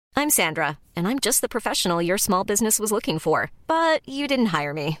I'm Sandra, and I'm just the professional your small business was looking for. But you didn't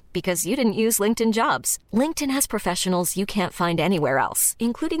hire me because you didn't use LinkedIn Jobs. LinkedIn has professionals you can't find anywhere else,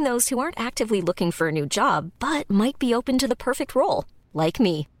 including those who aren't actively looking for a new job, but might be open to the perfect role, like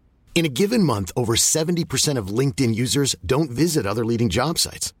me. In a given month, over 70% of LinkedIn users don't visit other leading job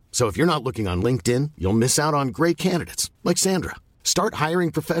sites. So if you're not looking on LinkedIn, you'll miss out on great candidates like Sandra. Start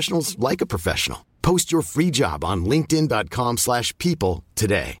hiring professionals like a professional. Post your free job on linkedin.com/people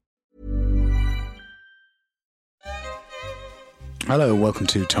today. Hello, welcome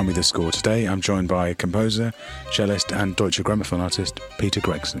to Tell Me the Score. Today I'm joined by composer, cellist and Deutsche Grammophon artist Peter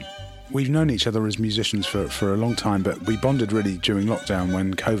Gregson. We've known each other as musicians for a long time, but we bonded really during lockdown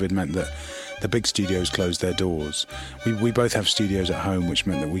when COVID meant that the big studios closed their doors. We both have studios at home, which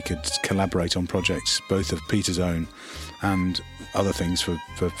meant that we could collaborate on projects, both of Peter's own and other things for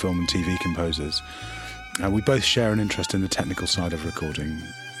film and TV composers. We both share an interest in the technical side of recording,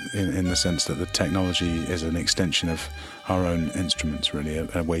 in the sense that the technology is an extension of our own instruments, really,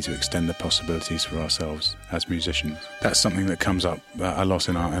 a way to extend the possibilities for ourselves as musicians. That's something that comes up a lot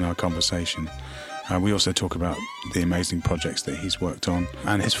in our conversation. We also talk about the amazing projects that he's worked on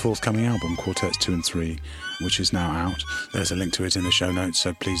and his forthcoming album, Quartets 2 and 3, which is now out. There's a link to it in the show notes,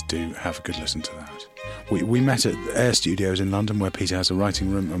 so please do have a good listen to that. We met at Air Studios in London, where Peter has a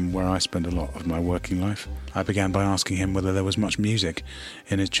writing room and where I spend a lot of my working life. I began by asking him whether there was much music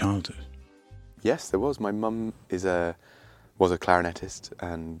in his childhood. Yes, there was. My mum was a clarinetist,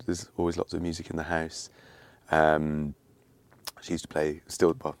 and there's always lots of music in the house. She used to play, I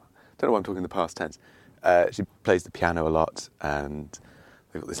don't know why I'm talking in the past tense. She plays the piano a lot, and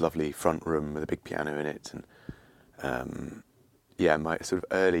they've got this lovely front room with a big piano in it. And my sort of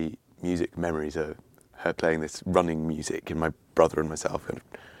early music memories are her playing this running music, and my brother and myself kind of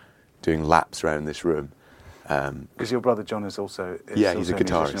doing laps around this room. Because your brother John he's he's also a guitarist,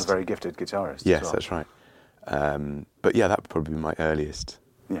 musician, a very gifted guitarist. Yes, as well. that's right. But yeah, that would probably be my earliest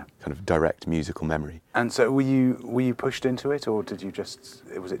kind of direct musical memory. And so were you pushed into it, or was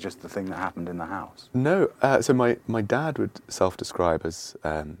it just the thing that happened in the house? No, so my dad would self-describe as,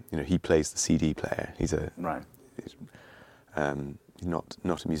 he plays the CD player. He's not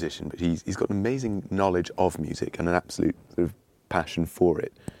a musician, but he's got an amazing knowledge of music and an absolute sort of passion for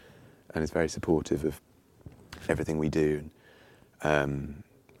it, and is very supportive of everything we do, and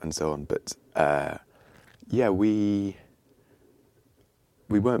so on. But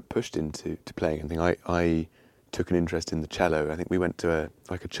we weren't pushed into playing anything. I took an interest in the cello. I think we went to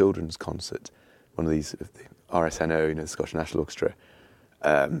a children's concert, one of these, the RSNO, the Scottish National Orchestra,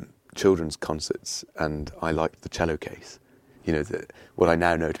 children's concerts, and I liked the cello case. What I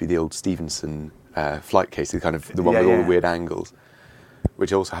now know to be the old Stevenson flight case, the one with all the weird angles,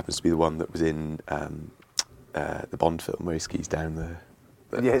 which also happens to be the one that was in the Bond film where he skis down the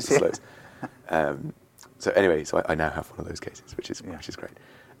slopes. So I now have one of those cases, which is great.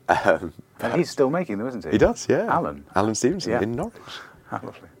 And he's still making them, isn't he? He does, yeah. Alan Stevenson in Norwich. How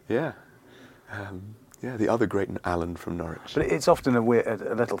lovely. Yeah. The other great Alan from Norwich. But it's often a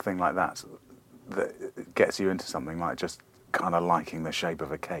little thing like that gets you into something, like just kind of liking the shape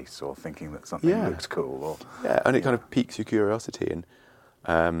of a case or thinking that something looks cool. And it kind of piques your curiosity.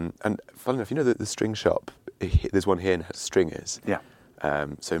 And funnily enough, the string shop, there's one here and has stringers. Yeah.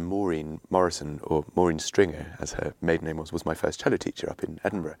 So Maureen Morrison, or Maureen Stringer, as her maiden name was my first cello teacher up in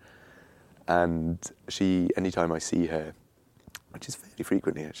Edinburgh. And she, anytime I see her, which is fairly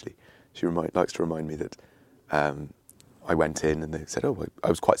frequently actually, she likes to remind me that I went in and they said, I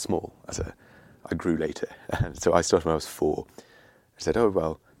was quite small I grew later. And so I started when I was 4. I said,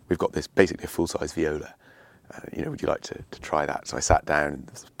 we've got this, basically a full-size viola. Would you like to try that? So I sat down,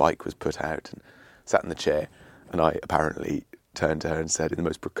 the bike was put out, and sat in the chair, and I apparently turned to her and said, in the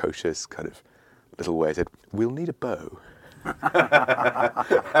most precocious kind of little way, I said, "We'll need a bow."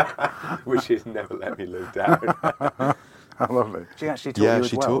 Which she's never let me live down. How lovely. She actually taught you as well? Yeah,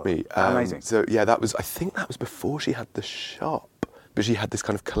 she taught me. Amazing. So I think that was before she had the shop, but she had this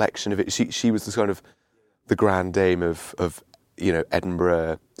kind of collection of it. She was the kind of the grand dame of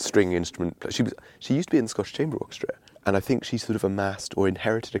Edinburgh string instrument. She used to be in the Scottish Chamber Orchestra, and I think she sort of amassed or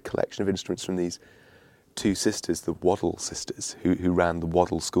inherited a collection of instruments from these 2 sisters, the Waddell sisters, who ran the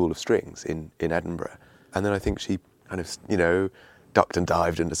Waddell School of Strings in Edinburgh. And then I think she kind of, ducked and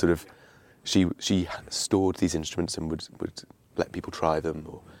dived into sort of, she stored these instruments and would let people try them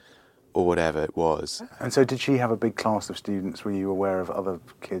or whatever it was. And so did she have a big class of students? Were you aware of other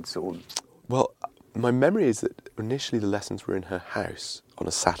kids? Well, my memory is that initially the lessons were in her house on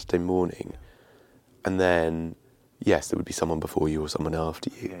a Saturday morning, and then, yes, there would be someone before you or someone after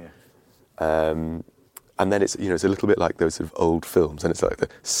you. Yeah. And then it's a little bit like those sort of old films, and it's like the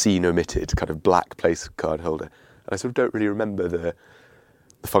scene omitted kind of black place card holder. And I sort of don't really remember the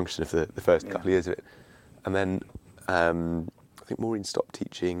function of the first couple of years of it. And then I think Maureen stopped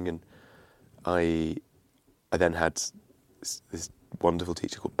teaching, and I then had this wonderful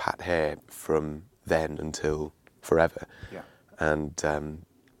teacher called Pat Hare from then until forever. Yeah. And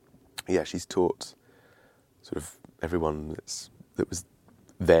she's taught sort of everyone that was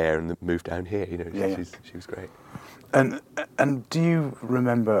there and that moved down here. She was great. And do you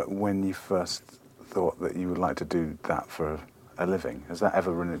remember when you first thought that you would like to do that for a living? Has that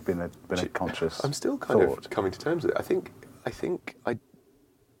ever been a conscious I'm still kind of coming to terms with it.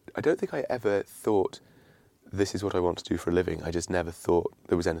 I don't think I ever thought this is what I want to do for a living. I just never thought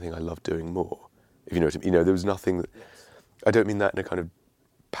there was anything I loved doing more. If you know what I mean. There was nothing that... Yes. I don't mean that in a kind of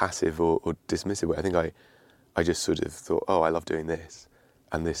passive or dismissive way. I think I just sort of thought, I love doing this.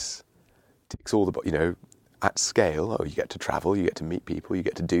 And this ticks all the... at scale, you get to travel, you get to meet people, you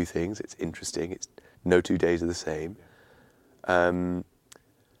get to do things, it's interesting, it's no 2 days are the same. And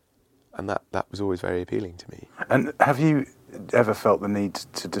that was always very appealing to me. And have you ever felt the need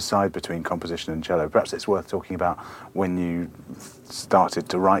to decide between composition and cello? Perhaps it's worth talking about when you started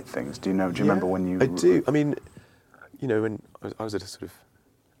to write things. Do you remember when you... I do. I mean, when I was at a sort of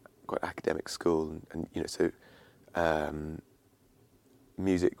quite academic school, and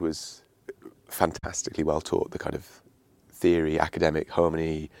music was fantastically well taught, the kind of theory, academic,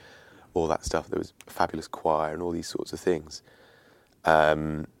 harmony, all that stuff. There was a fabulous choir and all these sorts of things.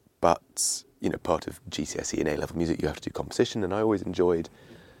 But, part of GCSE and A-level music, you have to do composition, and I always enjoyed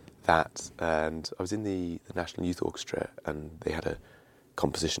that. And I was in the National Youth Orchestra, and they had a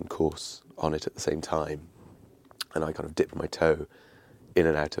composition course on it at the same time. And I kind of dipped my toe in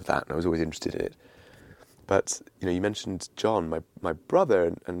and out of that, and I was always interested in it. But, you mentioned John, my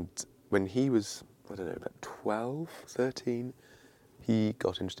brother, and when he was, about 12, 13, he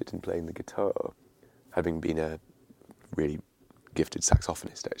got interested in playing the guitar, having been a really gifted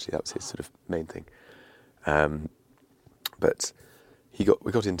saxophonist, actually. That was his sort of main thing. But he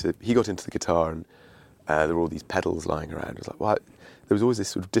got into the guitar, and there were all these pedals lying around. I was like, there was always this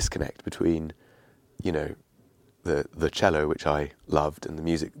sort of disconnect between, the cello, which I loved, and the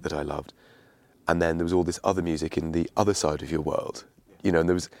music that I loved, and then there was all this other music in the other side of your world, and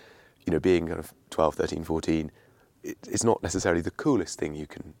there was, being kind of 12, 13, 14, it's not necessarily the coolest thing you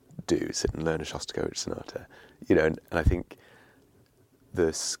can do, sit and learn a Shostakovich sonata, and I think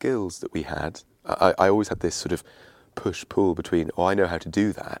the skills that we had, I always had this sort of push-pull between, I know how to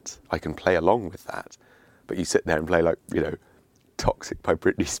do that, I can play along with that, but you sit there and play like, Toxic by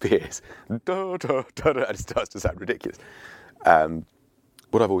Britney Spears, da, da, da, da, and it starts to sound ridiculous.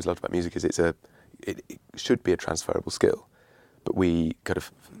 What I've always loved about music is it should be a transferable skill, but we kind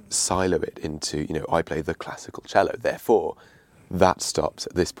of silo it into, I play the classical cello, therefore that stops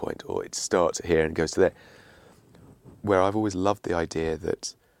at this point, or it starts here and goes to there. Where I've always loved the idea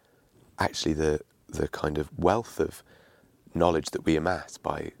that actually the kind of wealth of knowledge that we amass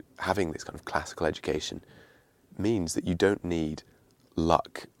by having this kind of classical education means that you don't need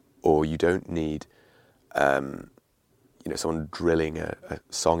luck, or you don't need someone drilling a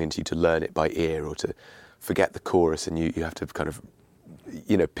song into you to learn it by ear, or to forget the chorus and you have to kind of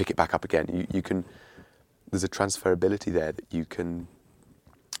pick it back up again. You can, there's a transferability there that you can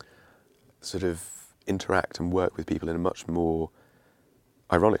sort of interact and work with people in a much more,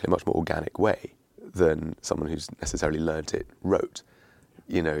 ironically, much more organic way than someone who's necessarily learnt it rote.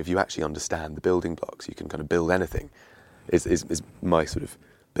 If you actually understand the building blocks, you can kind of build anything, is my sort of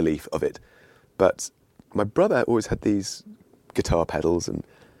belief of it. But my brother always had these guitar pedals and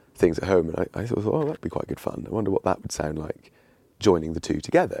things at home, and I thought, that'd be quite good fun. I wonder what that would sound like joining the two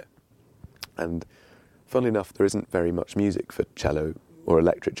together. And funnily enough, there isn't very much music for cello or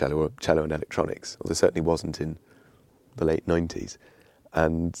electric cello or cello and electronics, or there certainly wasn't in the late 90s.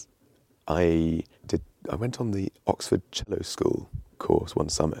 And I went on the Oxford Cello School course one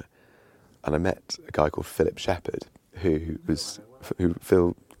summer, and I met a guy called Philip Shepherd, who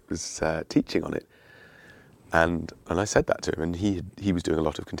Phil was teaching on it. And I said that to him, and he was doing a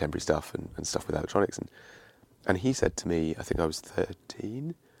lot of contemporary stuff and stuff with electronics, and he said to me, I think I was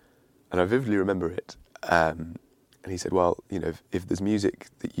 13, and I vividly remember it, and he said, well, if there's music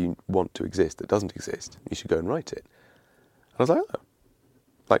that you want to exist that doesn't exist, you should go and write it. And I was like,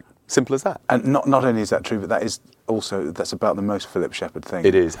 like, simple as that. And not only is that true, but that's about the most Philip Shepherd thing.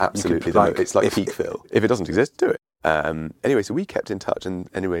 It is, absolutely. It's like peak Phil. If it doesn't exist, do it. Anyway, so we kept in touch, and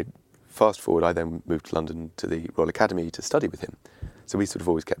anyway, fast forward, I then moved to London to the Royal Academy to study with him. So we sort of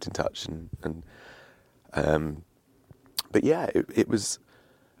always kept in touch, but yeah, it was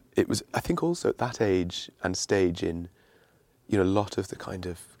it was, I think, also at that age and stage in, a lot of the kind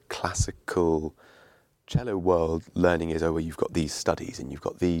of classical cello world learning is, well, you've got these studies and you've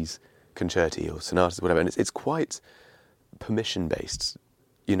got these concerti or sonatas or whatever, and it's quite permission based.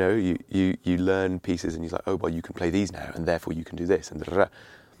 You learn pieces and you're like, oh, well, you can play these now and therefore you can do this and da-da-da.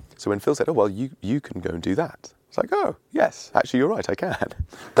 So when Phil said, oh, well, you can go and do that, it's like, oh, yes, actually you're right, I can.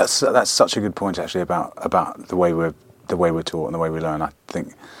 That's such a good point, actually, about the way we're taught and the way we learn, I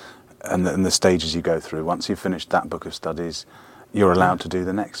think, and the stages you go through. Once you've finished that book of studies, you're allowed to do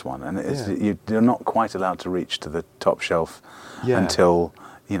the next one, and you're not quite allowed to reach to the top shelf until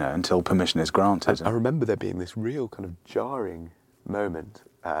permission is granted. I remember there being this real kind of jarring moment.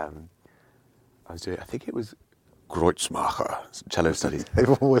 I think it was Kreutzmacher cello studies. They've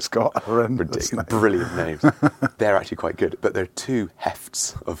always got horrendous ridiculous, brilliant names. They're actually quite good, but there are 2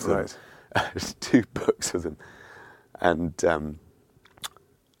 hefts of them, right. 2 books of them, and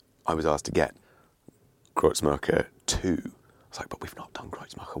I was asked to get Kreutzmacher 2. I was like, but we've not done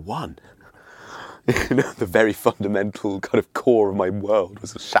Kreutzmacher 1. The very fundamental kind of core of my world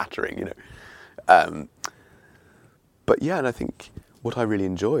was shattering. But yeah, and I think what I really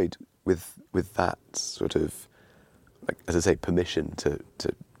enjoyed with that sort of, like, as I say, permission to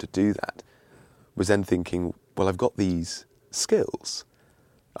do that, was then thinking, well, I've got these skills,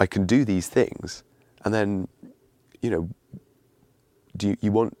 I can do these things, and then, do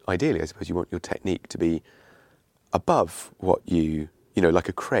you want, ideally, I suppose, you want your technique to be above what like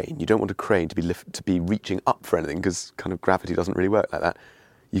a crane. You don't want a crane to be reaching up for anything, because kind of gravity doesn't really work like that.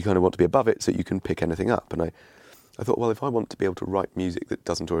 You kind of want to be above it so you can pick anything up. And I thought, well, if I want to be able to write music that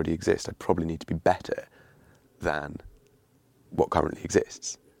doesn't already exist, I probably need to be better than what currently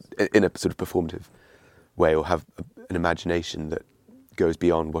exists in a sort of performative way, or have an imagination that goes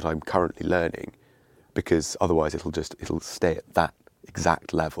beyond what I'm currently learning, because otherwise it'll stay at that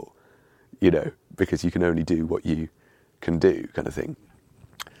exact level, because you can only do what you can do, kind of thing.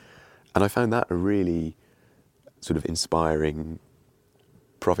 And I found that a really sort of inspiring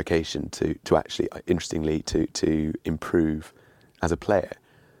provocation to actually, interestingly, to improve as a player,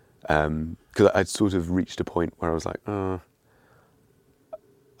 because I'd sort of reached a point where I was like, I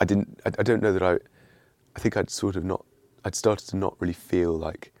don't know that I think I'd started to not really feel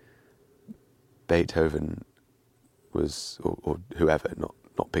like Beethoven was, or whoever, not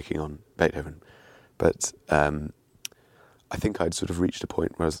picking on Beethoven, but I think I'd sort of reached a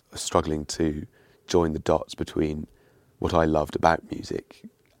point where I was struggling to join the dots between what I loved about music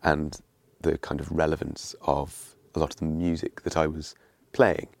and the kind of relevance of a lot of the music that I was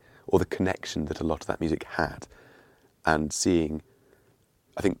playing, or the connection that a lot of that music had, and seeing,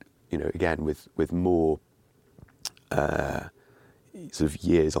 I think, again, with more sort of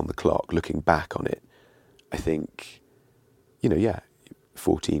years on the clock, looking back on it, I think,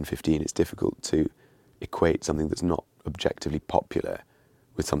 14, 15, it's difficult to equate something that's not objectively popular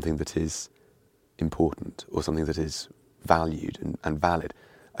with something that is important, or something that is valued and valid.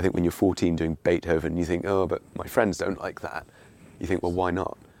 I think when you're 14 doing Beethoven, you think, oh, but my friends don't like that. You think, well, why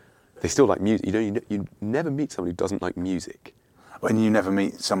not? They still like music. You never meet someone who doesn't like music. When you never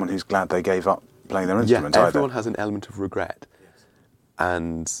meet someone who's glad they gave up playing their instruments either. Everyone has an element of regret. Yes.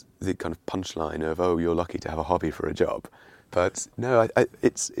 And the kind of punchline of, oh, you're lucky to have a hobby for a job. But no,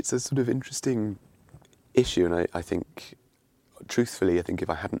 it's a sort of interesting issue, and I think, truthfully, I think if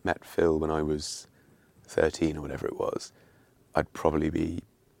I hadn't met Phil when I was 13 or whatever it was, I'd probably be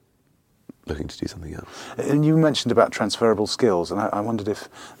looking to do something else. And you mentioned about transferable skills, and I wondered if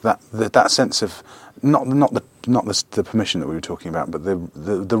that sense of not the permission that we were talking about, but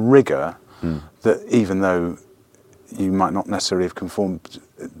the rigour that, even though you might not necessarily have conformed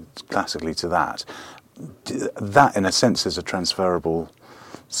classically to that in a sense is a transferable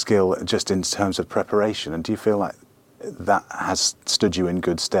skill, just in terms of preparation. And do you feel like that has stood you in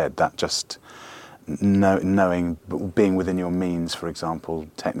good stead, that just knowing, being within your means, for example,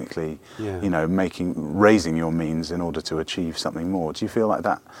 technically, raising your means in order to achieve something more? Do you feel like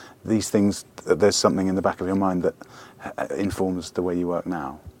that these things, there's something in the back of your mind that informs the way you work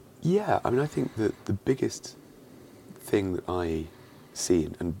now? Yeah, I mean, I think that the biggest thing that I see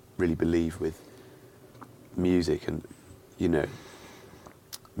and really believe with music and,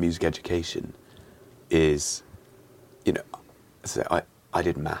 music education is, I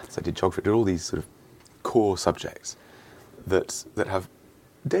did maths, I did geography, I did all these sort of core subjects that have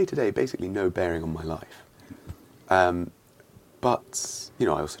day-to-day basically no bearing on my life. But, I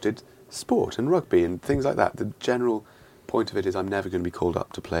also did sport and rugby and things like that. The general point of it is I'm never going to be called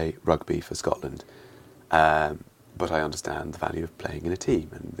up to play rugby for Scotland. But I understand the value of playing in a team,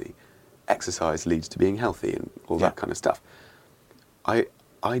 and the exercise leads to being healthy and all that kind of stuff. I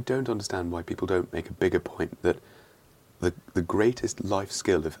I don't understand why people don't make a bigger point that the greatest life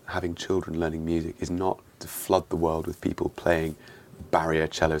skill of having children learning music is not to flood the world with people playing barrier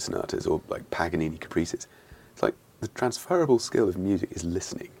cello sonatas or like Paganini caprices. It's like the transferable skill of music is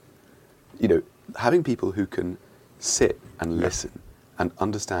listening. You know, having people who can sit and listen and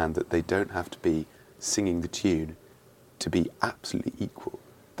understand that they don't have to be singing the tune to be absolutely equal.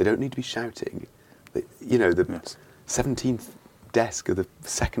 They don't need to be shouting. The 17th desk of the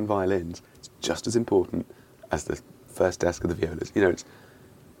second violins is just as important as the first desk of the violas. You know,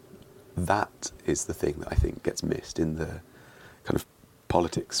 that is the thing that I think gets missed in the kind of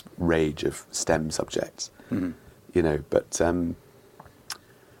politics rage of STEM subjects. Mm-hmm. You know, but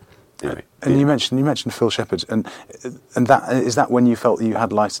anyway. And you mentioned Phil Shepherd, and that is that when you felt you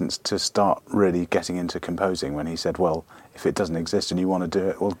had license to start really getting into composing, when he said, well, if it doesn't exist and you want to do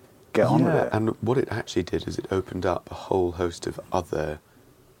it, well, get on with it. And what it actually did is it opened up a whole host of other,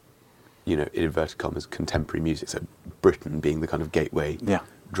 you know, in inverted commas, contemporary music. So Britain being the kind of gateway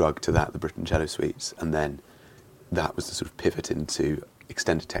drug to that, the Britain cello suites, and then that was the sort of pivot into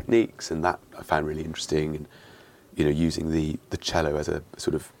extended techniques, and that I found really interesting, and you know, using the cello as a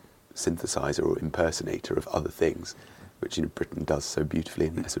sort of synthesizer or impersonator of other things, which, you know, Britain does so beautifully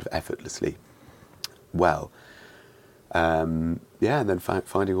and sort of effortlessly well. And then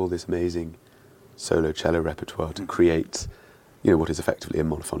finding all this amazing solo cello repertoire to create, you know, what is effectively a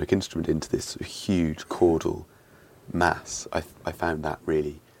monophonic instrument into this huge chordal mass. I found that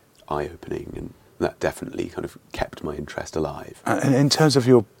really eye-opening, and that definitely kind of kept my interest alive. And in terms of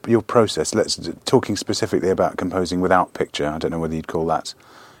your process, talking specifically about composing without picture, I don't know whether you'd call that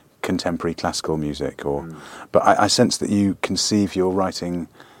contemporary classical music, but I sense that you conceive your writing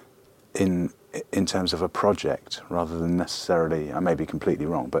in terms of a project rather than necessarily, I may be completely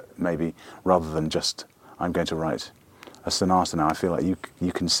wrong, but maybe rather than just, I'm going to write a sonata now, I feel like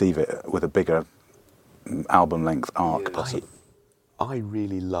you conceive it with a bigger album-length arc. I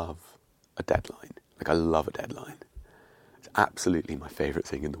really love a deadline. Like, I love a deadline. It's absolutely my favourite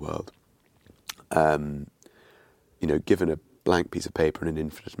thing in the world. You know, given a blank piece of paper and an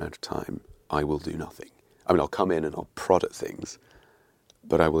infinite amount of time, I will do nothing. I mean, I'll come in and I'll prod at things,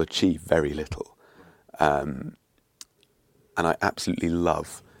 but I will achieve very little. And I absolutely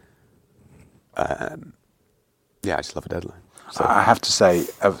love, I just love a deadline. So I have to say,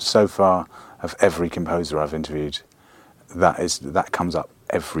 so far, of every composer I've interviewed, that comes up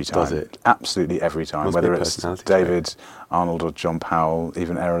every time. Does it? Absolutely every time. Must whether be a it's personality David trait. Arnold or John Powell,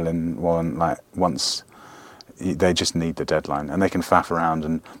 even Erilyn Warren, like once they just need the deadline, and they can faff around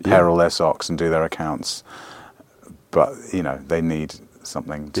and pair all their socks and do their accounts, but you know, they need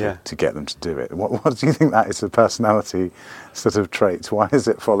something to get them to do it. What do you think that is, a personality sort of trait? Why does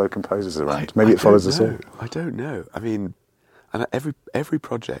it follow composers around? Maybe it follows us all. I don't know. I mean, and every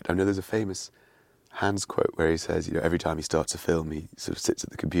project, I know there's a famous Hans quote where he says, you know, every time he starts a film, he sort of sits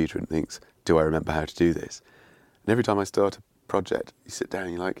at the computer and thinks, do I remember how to do this? And every time I start a project, you sit down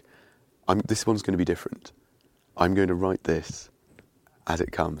and you're like, this one's going to be different. I'm going to write this as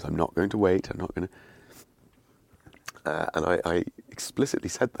it comes. I'm not going to wait. I'm not going to... and I explicitly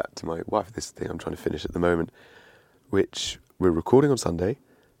said that to my wife, this thing I'm trying to finish at the moment, which we're recording on Sunday,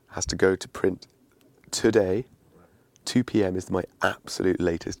 has to go to print today. 2 p.m. is my absolute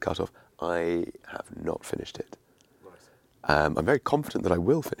latest cut-off. I have not finished it. I'm very confident that I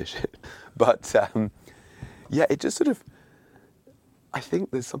will finish it. But, it just sort of... I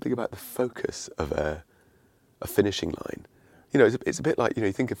think there's something about the focus of a finishing line. You know, it's a bit like, you know,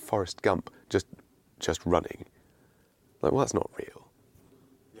 you think of Forrest Gump just running. Like, well, that's not real.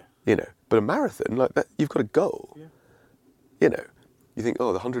 Yeah. You know, but a marathon, like that, you've got a goal. Yeah. You know, you think,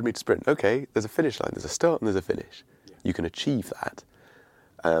 oh, the 100-metre sprint, okay, there's a finish line, there's a start and there's a finish. Yeah. You can achieve that.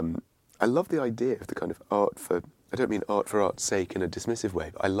 I love the idea of the kind of art for, I don't mean art for art's sake in a dismissive way,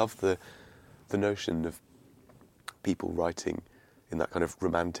 but I love the notion of people writing in that kind of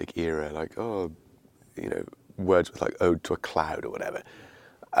romantic era, like, oh, you know, words with like ode to a cloud or whatever.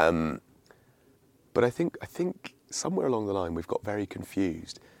 But I think somewhere along the line we've got very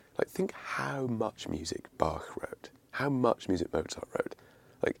confused. Like, think how much music Bach wrote, how much music Mozart wrote.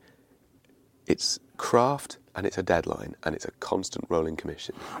 Like, it's craft and it's a deadline and it's a constant rolling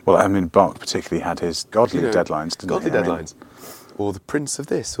commission. Well, I mean, Bach particularly had his godly deadlines, didn't he? Godly deadlines. Or the prince of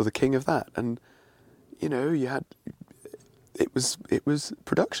this or the king of that. And, you know, you had... It was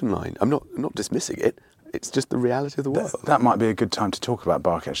production line. I'm not dismissing it. It's just the reality of the world. That might be a good time to talk about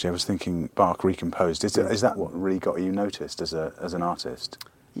Bach, actually. I was thinking Bach recomposed. Is that what really got you noticed as an artist?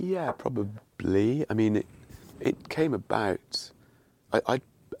 Yeah, probably. I mean, it came about... I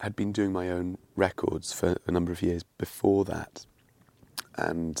had been doing my own records for a number of years before that.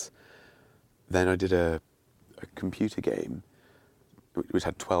 And then I did a computer game which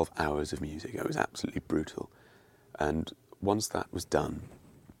had 12 hours of music. It was absolutely brutal. And once that was done,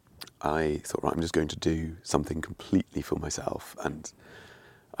 I thought, right, I'm just going to do something completely for myself. And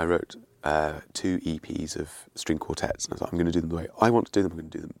I wrote 2 EPs of string quartets. And I was like, I'm going to do them the way I want to do them. I'm going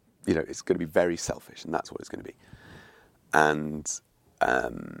to do them, it's going to be very selfish, and that's what it's going to be.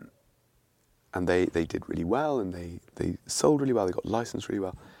 And they did really well, and they sold really well. They got licensed really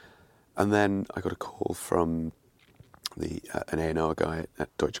well. And then I got a call from an A&R guy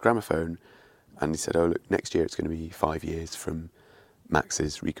at Deutsche Grammophon, and he said, "Oh, look, next year it's going to be 5 years from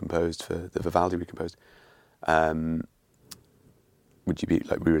Max's Recomposed for the Vivaldi Recomposed. Would you be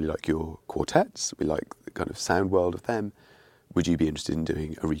we really like your quartets. We like the kind of sound world of them. Would you be interested in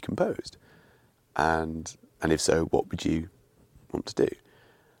doing a Recomposed? And if so, what would you want to do?"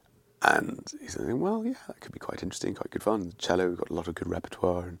 And he said, "Well, yeah, that could be quite interesting, quite good fun. The cello, we've got a lot of good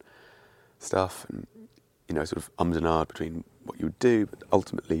repertoire and stuff, and sort of ums and ahs between what you would do, but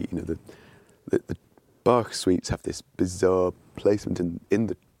ultimately, the Bach suites have this bizarre placement in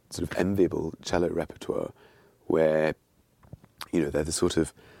the sort of enviable cello repertoire, where they're the sort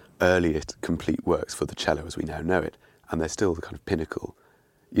of earliest complete works for the cello as we now know it, and they're still the kind of pinnacle.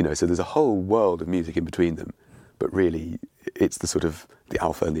 So there's a whole world of music in between them, but really it's the sort of the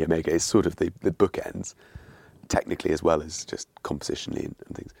alpha and the omega. It's sort of the bookends, technically as well as just compositionally and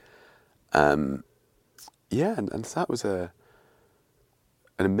things. And so that was an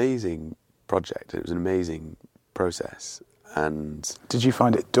amazing project. It was an amazing process. And did you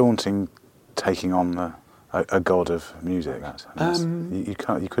find it daunting taking on a god of music?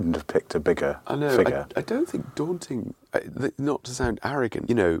 You couldn't have picked a bigger figure. I don't think daunting. Not to sound arrogant,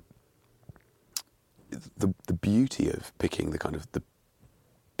 the beauty of picking the kind of the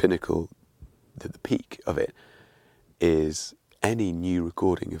pinnacle, the peak of it, is any new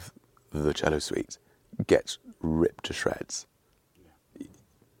recording of the cello suite gets ripped to shreds.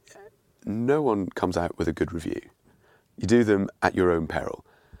 No one comes out with a good review. You do them at your own peril.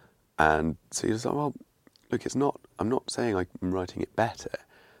 And so you're just like, well, look, I'm not saying I'm writing it better,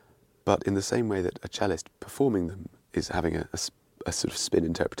 but in the same way that a cellist performing them is having a sort of spin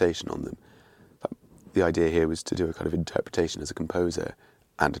interpretation on them, the idea here was to do a kind of interpretation as a composer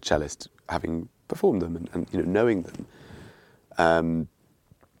and a cellist having performed them and knowing them.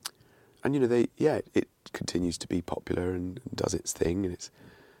 It continues to be popular and does its thing, and it's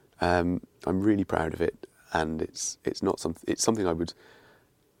I'm really proud of it, and it's something I would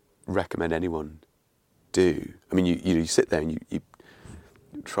recommend anyone do. I mean, you sit there and you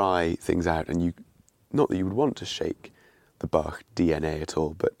try things out, and not that you would want to shake the Bach DNA at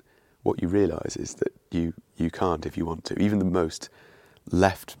all, but what you realise is that you can't if you want to. Even the most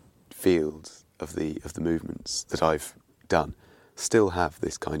left fields of the movements that I've done still have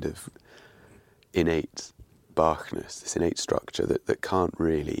this kind of innate Bachness, this innate structure that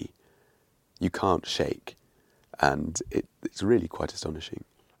you can't shake, and it's really quite astonishing.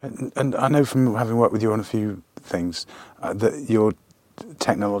 And I know from having worked with you on a few things that you're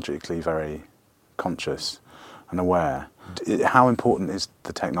technologically very conscious and aware. How important is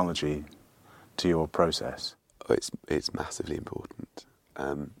the technology to your process? It's massively important.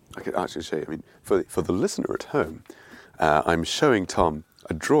 I could actually show you. I mean, for the listener at home, I'm showing Tom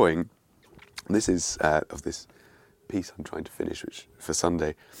a drawing. This is of this piece I'm trying to finish, which for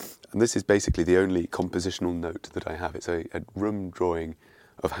Sunday, and this is basically the only compositional note that I have. It's a room drawing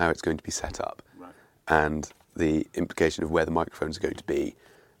of how it's going to be set up, right, and the implication of where the microphones are going to be.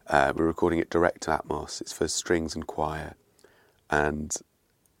 We're recording it direct to Atmos. It's for strings and choir, and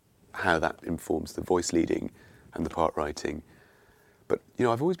how that informs the voice leading and the part writing. But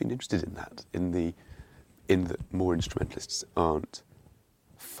I've always been interested in that. In that more instrumentalists aren't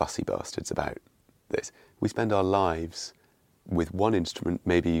fussy bastards about this. We spend our lives with one instrument.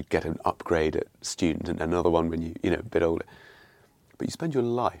 Maybe you get an upgrade at student and another one when you a bit older. But you spend your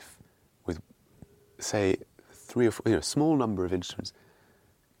life with, say, 3 or 4, a small number of instruments,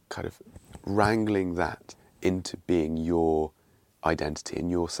 kind of wrangling that into being your identity and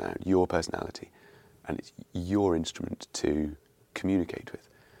your sound, your personality, and it's your instrument to communicate with.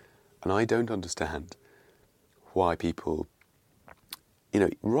 And I don't understand why people,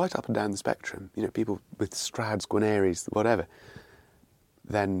 right up and down the spectrum, people with Strads, Guarneris, whatever,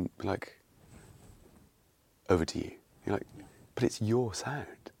 then over to you. You're like, but it's your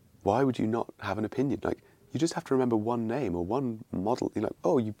sound. Why would you not have an opinion? You just have to remember one name or one model. You're like,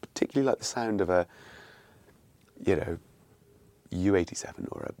 oh, you particularly like the sound of a, U87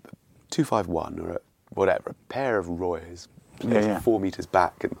 or a 251 or a whatever, a pair of Royers 4 meters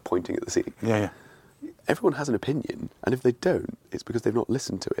back and pointing at the ceiling. Yeah. Everyone has an opinion, and if they don't, it's because they've not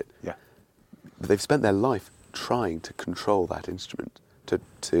listened to it. Yeah. But they've spent their life trying to control that instrument,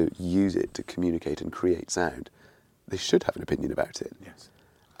 to use it to communicate and create sound. They should have an opinion about it. Yes.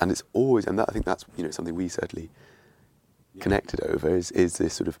 And it's always, and that, I think that's something we certainly connected over is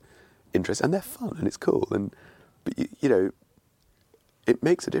this sort of interest, and they're fun and it's cool, but it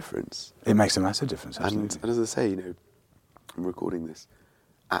makes a difference. It makes a massive difference, absolutely. And as I say, I'm recording this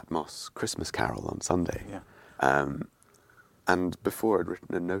Atmos Christmas Carol on Sunday. Yeah. And before I'd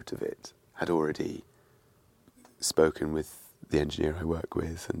written a note of it, had already spoken with the engineer I work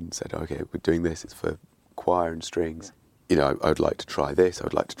with and said, okay, we're doing this, it's for choir and strings. Yeah. I would like to try this, I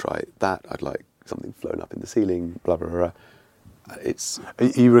would like to try that, I'd like something flown up in the ceiling, blah, blah, blah. Are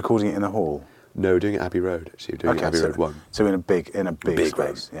you recording it in the hall? No, doing it at Abbey Road, actually. Doing it at Abbey Road 1. So in a big space,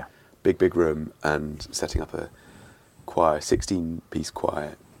 room. Yeah. Big room, and setting up a choir, 16-piece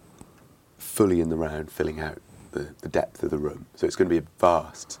choir, fully in the round, filling out the depth of the room. So it's going to be a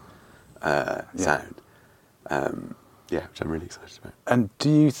vast sound. Which I'm really excited about. And do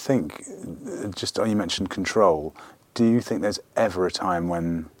you think, you mentioned control, do you think there's ever a time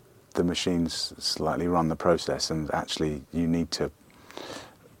when the machines slightly run the process and actually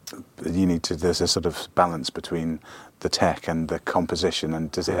there's a sort of balance between the tech and the composition,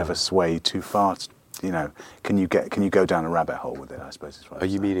 and does it ever sway too far? Can you go down a rabbit hole with it, I suppose is what Are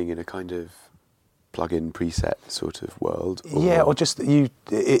you meaning in a kind of plug-in preset sort of world? Or just that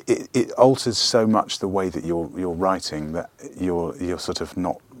it alters so much the way that you're writing that you're sort of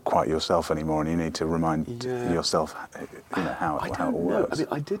not quite yourself anymore, and you need to remind yourself, how it all works. I mean,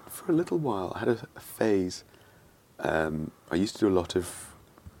 I did for a little while. I had a phase. I used to do a lot of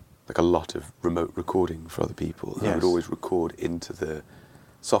remote recording for other people. And I would always record into the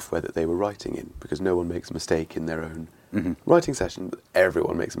software that they were writing in, because no one makes a mistake in their own writing session, but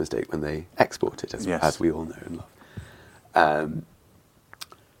everyone makes a mistake when they export it, as we all know and love.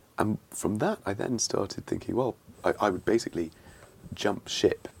 And from that, I then started thinking, well, I would basically jump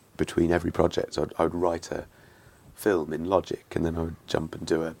ship between every project. So I would write a film in Logic, and then I would jump and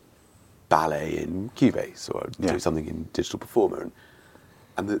do a ballet in Cubase, or I'd do something in Digital Performer.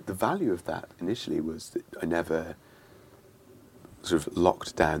 And the value of that initially was that I never sort of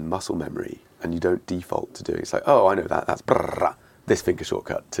locked down muscle memory, and you don't default to doing it. It's like, oh, I know that's this finger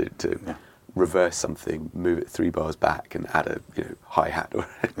shortcut to reverse something, move it 3 bars back, and add a hi-hat or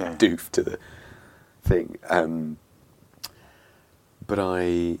a doof to the thing. But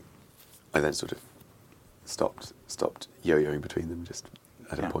I then sort of stopped yo-yoing between them, just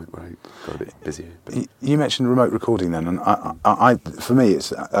at a point where I got a bit busier. But you mentioned remote recording then, and I for me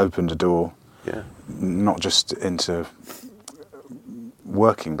it's opened a door, not just into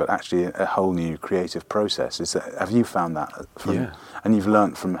working, but actually a whole new creative process. Have you found that? And you've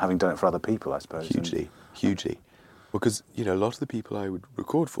learnt from having done it for other people, I suppose. Hugely. Because, a lot of the people I would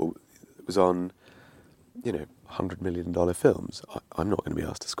record for was on, $100 million films. I'm not going to be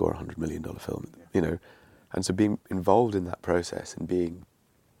asked to score a $100 million film, And so being involved in that process and being,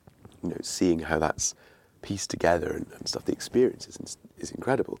 seeing how that's pieced together and stuff, the experience is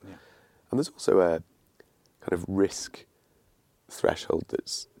incredible. Yeah. And there's also a kind of risk threshold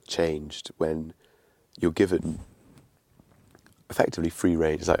that's changed when you're given effectively free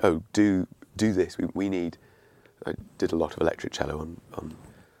rein. It's like, oh, do this. We need. I did a lot of electric cello on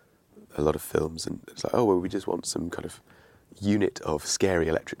a lot of films, and it's like, oh, well, we just want some kind of unit of scary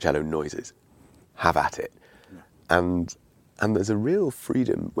electric cello noises. Have at it. Yeah. And there's a real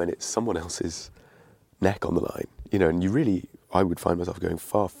freedom when it's someone else's neck on the line, and I would find myself going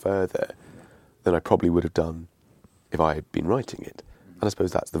far further than I probably would have done if I had been writing it. And I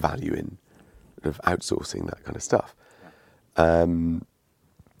suppose that's the value in sort of outsourcing that kind of stuff. Yeah.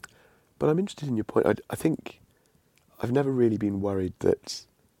 But I'm interested in your point. I think I've never really been worried that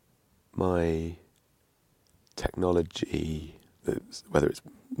my technology, whether it's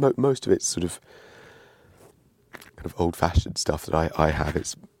most of it's sort of kind of old-fashioned stuff that I have,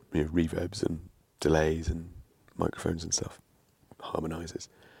 it's reverbs and delays and microphones and stuff, harmonizers.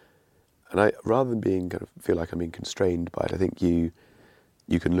 And rather than being kind of feel like I'm being constrained by it, I think you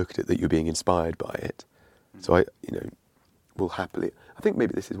can look at it that you're being inspired by it. So I will happily. I think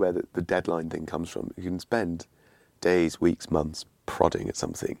maybe this is where the deadline thing comes from. You can spend days, weeks, months prodding at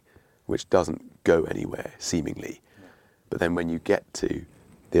something which doesn't go anywhere seemingly, but then when you get to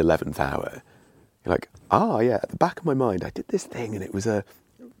the 11th hour, you're like, at the back of my mind, I did this thing, and it was a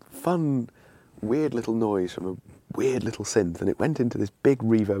fun, weird little noise from a weird little synth, and it went into this big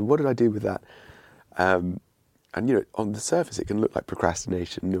reverb. What did I do with that? And on the surface, it can look like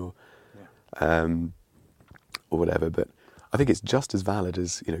procrastination or whatever. But I think it's just as valid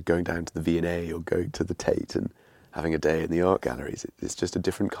as going down to the V&A or going to the Tate and having a day in the art galleries. It's just a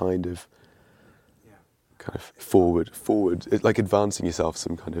different kind of forward. It's like advancing yourself,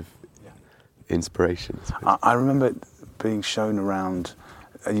 some kind of inspiration. I remember being shown around.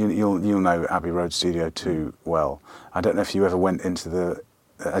 You'll know Abbey Road Studio 2 well. I don't know if you ever went into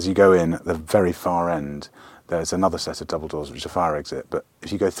as you go in at the very far end, there's another set of double doors which is a fire exit, but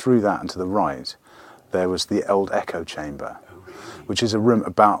if you go through that and to the right, there was the old echo chamber, which is a room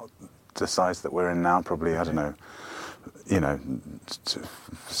about the size that we're in now, probably, I don't know,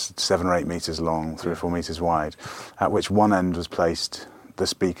 7 or 8 metres long, 3 or 4 metres wide, at which one end was placed the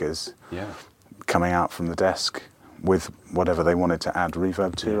speakers coming out from the desk with whatever they wanted to add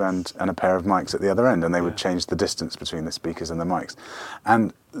reverb to, and a pair of mics at the other end, and they would change the distance between the speakers and the mics.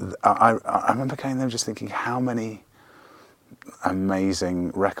 And I remember going there just thinking how many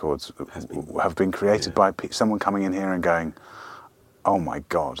amazing records have been created by someone coming in here and going, oh my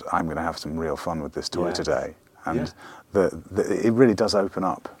God, I'm going to have some real fun with this toy today. And it really does open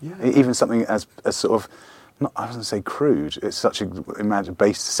up. Even something as sort of, not, I was going to say crude, it's such a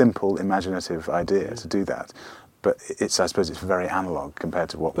simple, imaginative idea to do that. But I suppose it's very analogue compared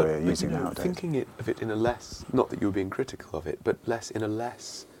to what we're using nowadays. Thinking of it in a less, not that you were being critical of it, but in a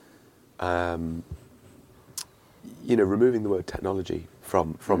less, removing the word technology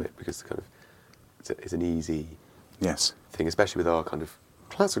from it, because it's an easy thing, especially with our kind of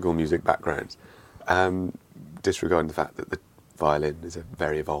classical music backgrounds, disregarding the fact that the violin is a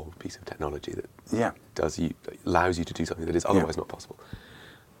very evolved piece of technology that allows you to do something that is otherwise not possible.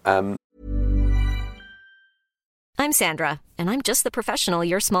 I'm Sandra, and I'm just the professional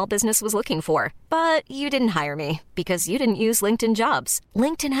your small business was looking for. But you didn't hire me because you didn't use LinkedIn Jobs.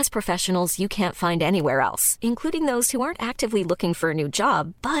 LinkedIn has professionals you can't find anywhere else, including those who aren't actively looking for a new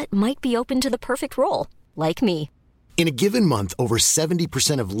job, but might be open to the perfect role, like me. In a given month, over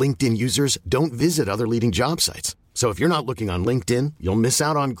 70% of LinkedIn users don't visit other leading job sites. So if you're not looking on LinkedIn, you'll miss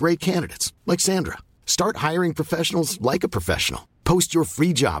out on great candidates like Sandra. Start hiring professionals like a professional. Post your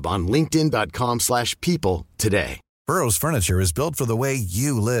free job on linkedin.com/people today. Burrow's furniture is built for the way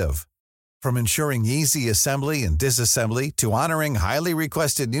you live. From ensuring easy assembly and disassembly to honoring highly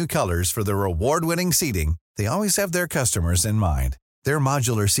requested new colors for their award-winning seating, they always have their customers in mind. Their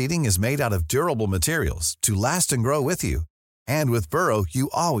modular seating is made out of durable materials to last and grow with you. And with Burrow, you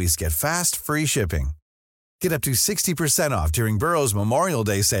always get fast, free shipping. Get up to 60% off during Burrow's Memorial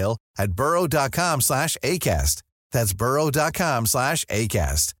Day sale at burrow.com/ACAST. That's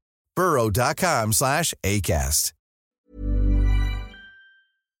burrow.com/ACAST. burrow.com/ACAST.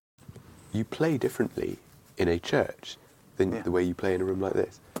 You play differently in a church than the way you play in a room like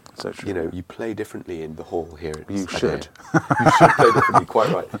this. So true. You play differently in the hall here. You should. You should play differently, quite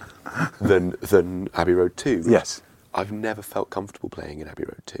right, than Abbey Road 2. Yes. I've never felt comfortable playing in Abbey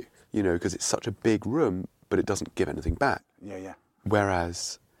Road 2, because it's such a big room, but it doesn't give anything back. Yeah.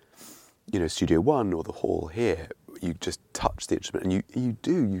 Whereas, Studio 1 or the hall here, you just touch the instrument and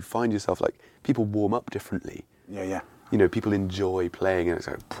you find yourself like, people warm up differently. Yeah. People enjoy playing and it's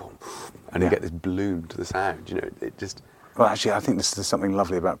like, boom, and you get this bloom to the sound, it just... Well, actually, I think there's something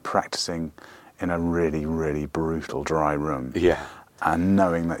lovely about practicing in a really, really brutal, dry room. Yeah. And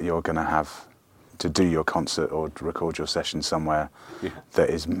knowing that you're going to have to do your concert or record your session somewhere that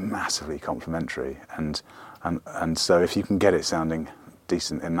is massively complimentary. And so if you can get it sounding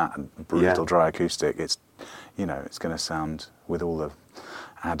decent in that brutal, dry acoustic, it's going to sound with all the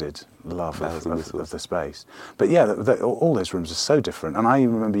added love of the space. But all those rooms are so different. And I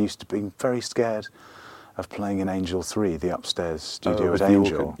remember used to being very scared of playing in Angel 3, the upstairs studio at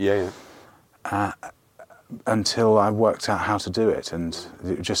Angel. Until I worked out how to do it, and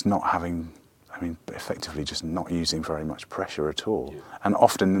just not having, effectively just not using very much pressure at all. Yeah. And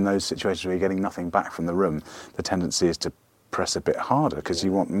often in those situations where you're getting nothing back from the room, the tendency is to press a bit harder because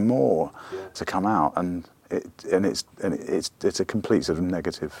you want more to come out, and it's a complete sort of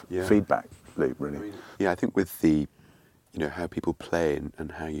negative feedback loop, really. I think with the how people play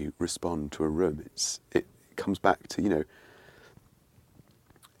and how you respond to a room, it comes back to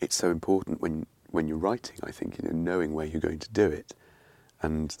it's so important when you're writing, I think, knowing where you're going to do it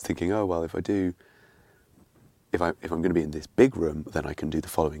and thinking, oh well, if I'm going to be in this big room, then I can do the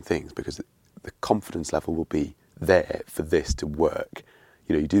following things because the confidence level will be there for this to work.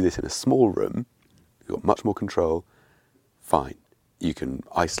 You do this in a small room, you've got much more control, fine. You can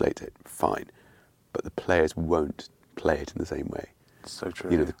isolate it, fine. But the players won't play it in the same way. So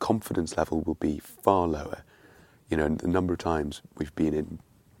true. The confidence level will be far lower. And the number of times we've been in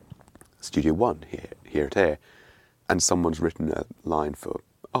Studio 1 here at Air, and someone's written a line for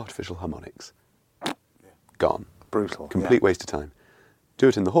artificial harmonics. Gone. Brutal. Complete waste of time. Do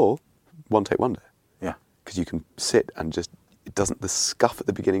it in the hall, one take wonder. Yeah. because you can sit and just, the scuff at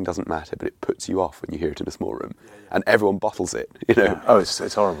the beginning doesn't matter, but it puts you off when you hear it in a small room, and everyone bottles it, Yeah. Oh,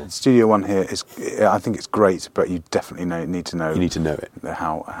 it's horrible. Studio One here I think it's great, but you definitely need to know. You need to know it.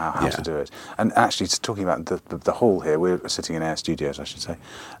 How to do it. And actually, talking about the hall here, we're sitting in Air Studios, I should say.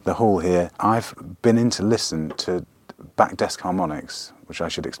 The hall here, I've been in to listen to back desk harmonics, which I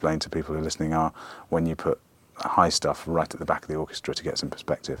should explain to people who are listening, are when you put high stuff right at the back of the orchestra to get some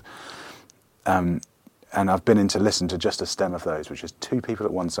perspective. And I've been in to listen to just a stem of those, which is 2 people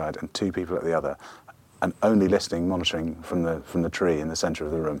at one side and 2 people at the other, and only monitoring from the tree in the centre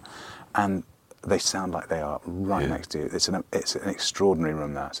of the room, and they sound like they are right next to you. It's an extraordinary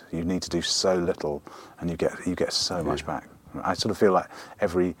room. That you need to do so little, and you get so much back. I sort of feel like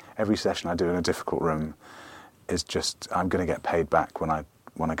every session I do in a difficult room is just, I'm going to get paid back when I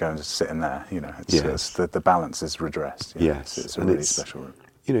go and sit in there. It's the balance is redressed. Yes, it's a really special room.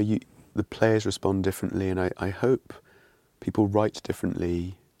 The players respond differently, and I hope people write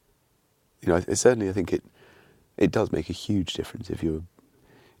differently. Certainly I think it does make a huge difference if you're,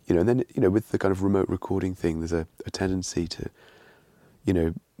 and then, with the kind of remote recording thing, there's a tendency to,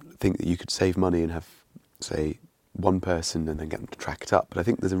 think that you could save money and have, say, one person and then get them to track it up. But I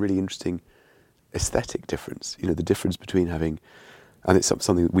think there's a really interesting aesthetic difference, the difference between having, and it's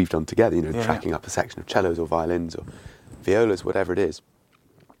something that we've done together, tracking up a section of cellos or violins or violas, whatever it is.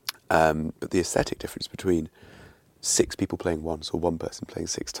 But the aesthetic difference between 6 people playing once or one person playing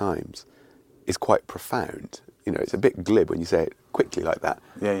 6 times is quite profound. It's a bit glib when you say it quickly like that.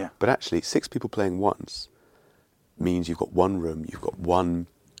 Yeah. But actually, 6 people playing once means you've got one room, you've got one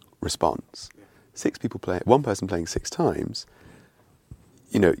response. 6 people one person playing 6 times,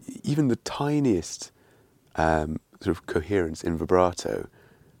 even the tiniest sort of coherence in vibrato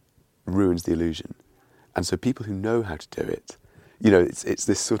ruins the illusion. And so people who know how to do it, it's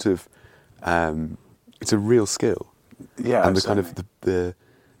this sort of, it's a real skill. Yeah, and the kind of the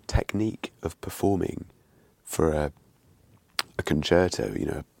technique of performing for a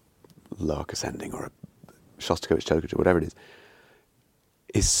concerto, Lark Ascending or a Shostakovich cello concerto, whatever it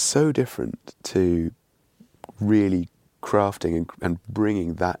is so different to really crafting and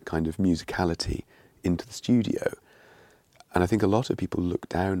bringing that kind of musicality into the studio. And I think a lot of people look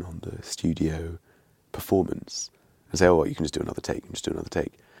down on the studio performance and say, oh, you can just do another take, It's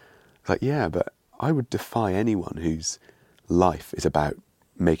like, yeah, but I would defy anyone whose life is about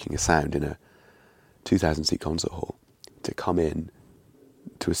making a sound in a 2,000-seat concert hall to come in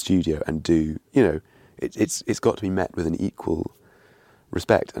to a studio and do, it's got to be met with an equal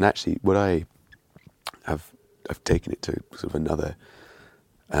respect. And actually, what I've taken it to sort of another,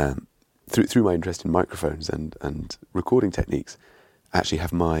 through my interest in microphones and recording techniques, I actually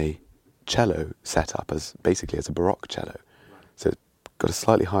have my cello set up as a Baroque cello. So it's got a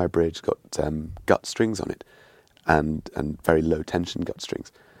slightly higher bridge, got gut strings on it, and very low tension gut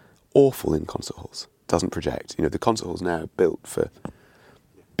strings. Awful in concert halls. Doesn't project. The concert hall's now built for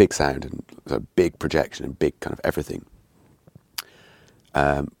big sound and sort of big projection and big kind of everything.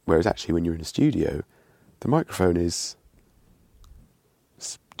 Whereas actually when you're in a studio, the microphone is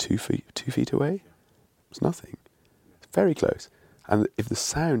 2 feet away. It's nothing. It's very close. And if the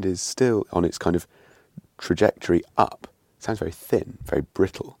sound is still on its kind of trajectory up, it sounds very thin, very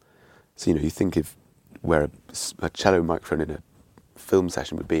brittle. So, you think of where a cello microphone in a film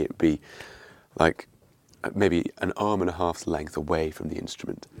session would be, it would be like maybe an arm and a half's length away from the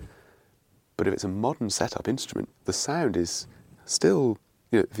instrument. But if it's a modern setup instrument, the sound is still,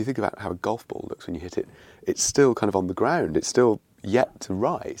 if you think about how a golf ball looks when you hit it, it's still kind of on the ground. It's still yet to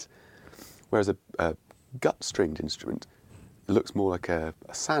rise. Whereas a gut-stringed instrument, it looks more like a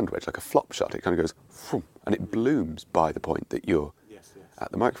sand wedge, like a flop shot. It kind of goes, vroom, and it blooms by the point that you're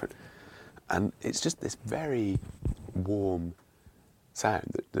at the microphone. And it's just this very warm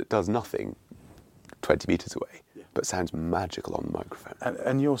sound that does nothing 20 metres away, but sounds magical on the microphone.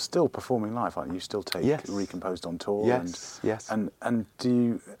 And you're still performing live, aren't you? You still take Recomposed on tour? Yes. And do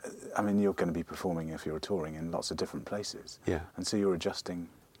you, you're going to be performing, if you're touring, in lots of different places. Yeah. And so you're adjusting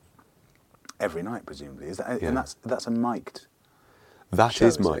every night, presumably. Is that, and that's a mic'd That show,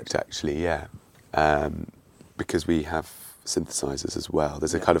 is mic'd, actually, yeah. Because we have synthesizers as well.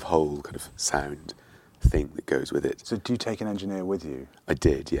 There's a kind of whole kind of sound thing that goes with it. So do you take an engineer with you? I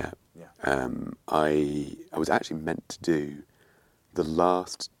did, yeah. I was actually meant to do the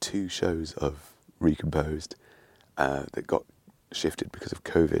last 2 shows of Recomposed that got shifted because of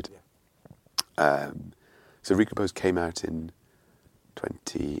COVID. So Recomposed came out in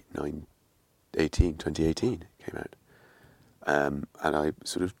 2018 came out. And I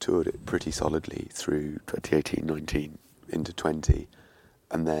sort of toured it pretty solidly through 2018, 19 into 20,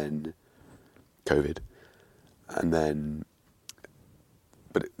 and then COVID. And then,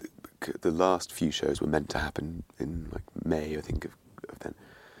 the last few shows were meant to happen in like May, I think, of then.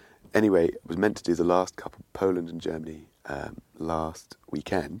 Anyway, I was meant to do the last couple, Poland and Germany, last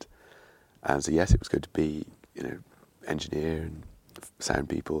weekend. And so yes, it was going to be, engineer and sound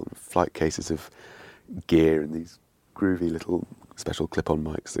people and flight cases of gear and these groovy little special clip-on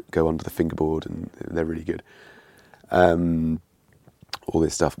mics that go under the fingerboard, and they're really good. All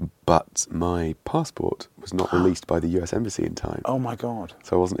this stuff, but my passport was not released by the US Embassy in time. Oh my God.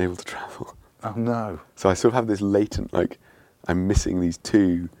 So I wasn't able to travel. Oh no. So I sort of have this latent, I'm missing these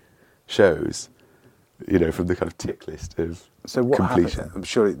 2 shows, from the kind of tick list of So what completion. happened? I'm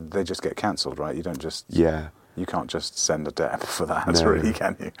sure they just get cancelled, right? You don't just... Yeah. You can't just send a dep for that, No. really,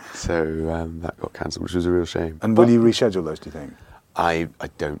 can you? So that got cancelled, which was a real shame. And will you reschedule those, do you think? I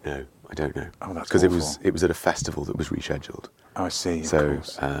don't know. Oh, that's because awful. it was at a festival that was rescheduled. Oh, I see. Of So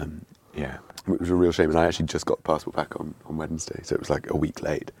course. yeah, it was a real shame, and I actually just got the passport back on Wednesday, so it was like a week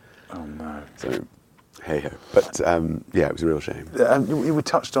late. Oh no. So hey ho. But yeah, it was a real shame. We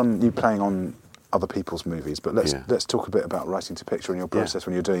touched on you playing on other people's movies, but let's talk a bit about writing to picture and your process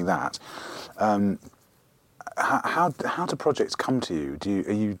when you're doing that. How do projects come to you?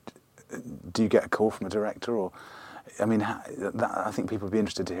 Do you get a call from a director, or I mean, I think people would be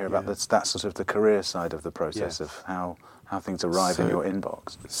interested to hear about that sort of the career side of the process of how things arrive in your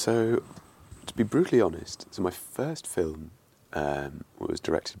inbox. So, to be brutally honest, my first film was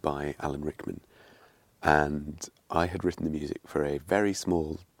directed by Alan Rickman, and I had written the music for a very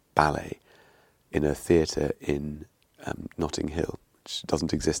small ballet in a theatre in Notting Hill, which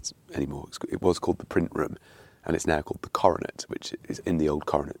doesn't exist anymore. It was called the Print Room, and it's now called the Coronet, which is in the old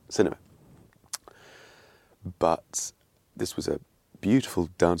Coronet Cinema. But this was a beautiful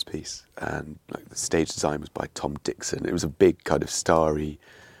dance piece, and the stage design was by Tom Dixon. It was a big kind of starry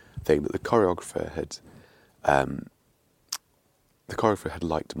thing that the choreographer had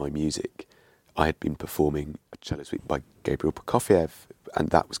liked my music. I had been performing a cello suite by Gabriel Prokofiev, and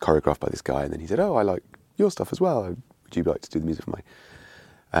that was choreographed by this guy. And then he said, "Oh, I like your stuff as well. Would you like to do the music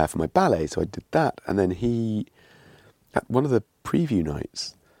for my ballet?" So I did that, and then at one of the preview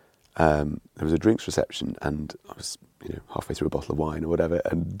nights, there was a drinks reception, and I was, halfway through a bottle of wine or whatever,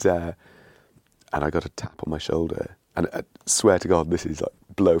 and I got a tap on my shoulder, and I swear to God, this is like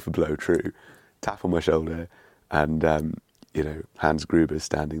blow for blow true. Tap on my shoulder, and Hans Gruber's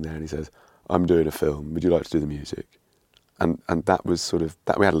standing there, and he says, "I'm doing a film. Would you like to do the music?" And that was sort of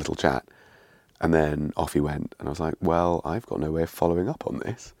that. We had a little chat, and then off he went, and I was like, "Well, I've got no way of following up on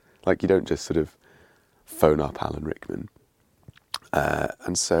this. You don't just sort of phone up Alan Rickman."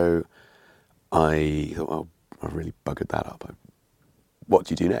 And so I thought, well, I've really buggered that up. What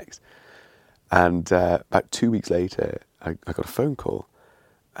do you do next? And about 2 weeks later, I got a phone call,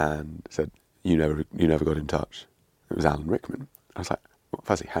 and it said, you never got in touch. It was Alan Rickman. I was like, well,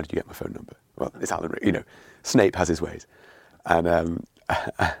 firstly, how did you get my phone number? Well, it's Alan Rickman. Snape has his ways. And I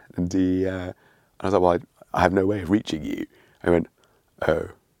was like, well, I have no way of reaching you. I went, oh,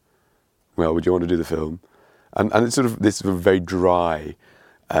 well, would you want to do the film? And it's sort of this very dry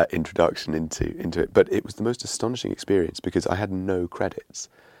introduction into it. But it was the most astonishing experience because I had no credits.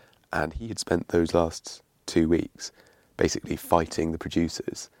 And he had spent those last 2 weeks basically fighting the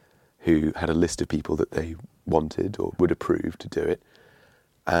producers who had a list of people that they wanted or would approve to do it.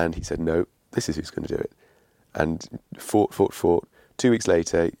 And he said, no, this is who's going to do it. And fought. 2 weeks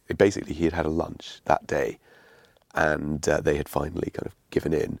later, basically he had had a lunch that day, and they had finally kind of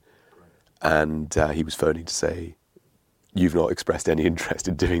given in. And he was phoning to say, you've not expressed any interest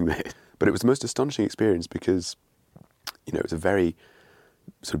in doing this. But it was the most astonishing experience because, it was a very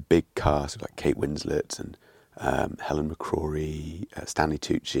sort of big cast, like Kate Winslet and Helen McCrory, Stanley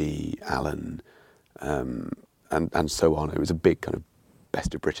Tucci, Alan, and so on. It was a big kind of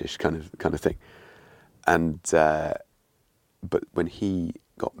best of British kind of thing. And but when he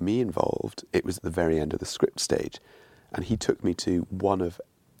got me involved, it was at the very end of the script stage, and he took me to one of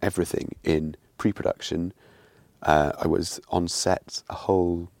everything in pre-production. I was on set a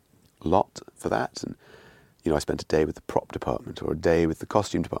whole lot for that, and I spent a day with the prop department or a day with the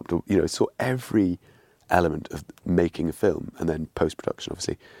costume department. Saw every element of making a film, and then post-production,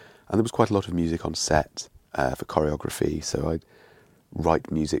 obviously. And there was quite a lot of music on set for choreography, so I'd write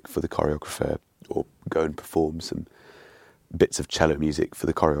music for the choreographer or go and perform some bits of cello music for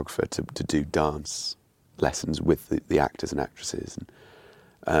the choreographer to do dance lessons with the actors and actresses.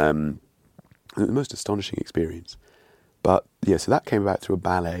 And the most astonishing experience. But yeah, so that came about through a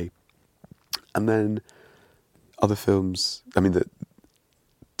ballet. And then other films, that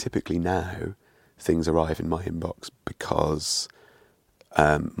typically now things arrive in my inbox because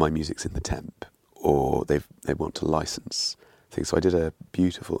my music's in The Temp, or they want to license things. So I did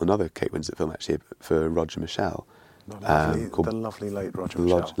another Kate Winslet film actually for Roger Michell. The lovely late Roger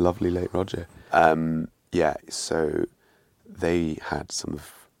Michell. Lovely late Roger. So they had some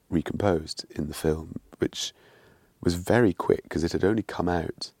of recomposed in the film, which was very quick because it had only come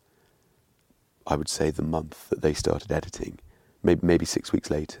out, I would say, the month that they started editing, maybe 6 weeks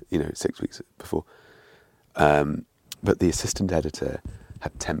later, 6 weeks before. But the assistant editor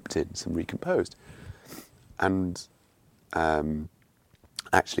had temped in some recomposed. And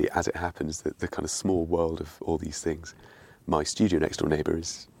actually, as it happens, the kind of small world of all these things, my studio next door neighbour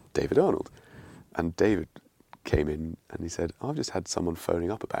is David Arnold. And David came in and he said, I've just had someone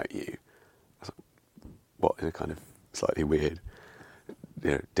phoning up about you. I was like, what, in a kind of slightly weird,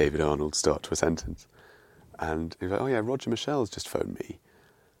 David Arnold start to a sentence. And he was like, oh yeah, Roger Michel's just phoned me.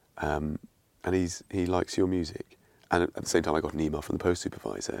 And he likes your music. And at the same time, I got an email from the post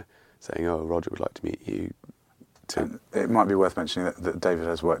supervisor saying, oh, Roger would like to meet you. It might be worth mentioning that David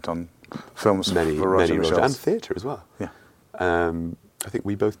has worked on films for Roger Michel. And theatre as well. Yeah. I think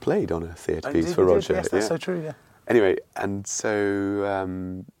we both played on a theatre piece for Roger. Yes, that's so true, yeah. Anyway, and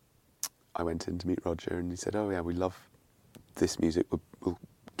so I went in to meet Roger and he said, oh yeah, we love this music, we'll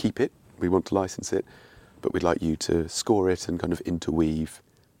keep it, we want to license it, but we'd like you to score it and kind of interweave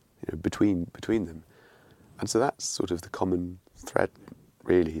between them. And so that's sort of the common thread,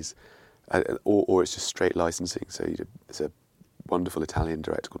 really, is, or it's just straight licensing. So there's a wonderful Italian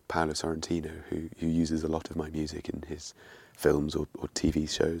director called Paolo Sorrentino who uses a lot of my music in his films or TV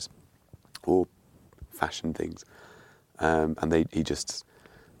shows or fashion things, and he just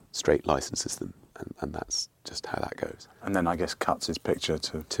straight licenses them, and that's just how that goes. And then I guess cuts his picture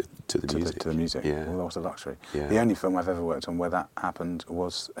to the music. To the music. Yeah. Well, what a luxury. Yeah. The only film I've ever worked on where that happened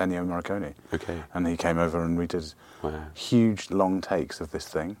was Ennio Morricone. Okay. And he came over and we did huge long takes of this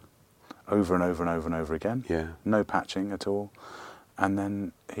thing, over and over and over and over again. Yeah. No patching at all. And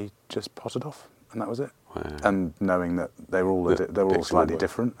then he just potted off, and that was it. Wow. And knowing that they were all slightly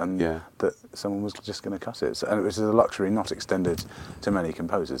different, and that someone was just going to cut it. So, and it was a luxury not extended to many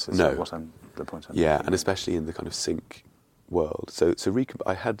composers. Is no. The point I'm making. And especially in the kind of sync world. So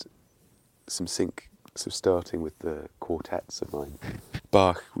I had some sync, so starting with the quartets of mine.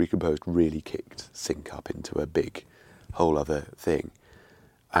 Bach recomposed really kicked sync up into a big whole other thing.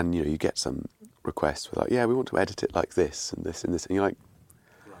 And, you get some requests with like, yeah, we want to edit it like this and this and this. And you're like,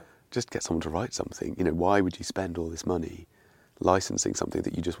 just get someone to write something. Why would you spend all this money licensing something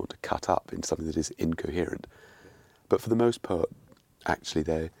that you just want to cut up into something that is incoherent? But for the most part, actually,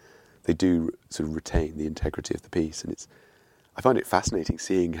 they do sort of retain the integrity of the piece. And I find it fascinating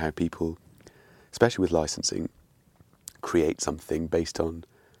seeing how people, especially with licensing, create something based on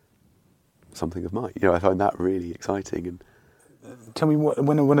something of mine. I find that really exciting. And tell me,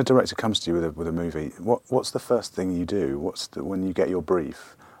 when a director comes to you with a movie, what's the first thing you do? When you get your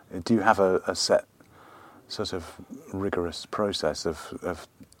brief? Do you have a set sort of rigorous process of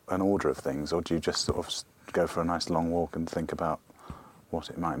an order of things, or do you just sort of go for a nice long walk and think about what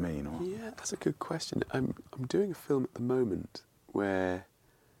it might mean? Or? Yeah, that's a good question. I'm doing a film at the moment where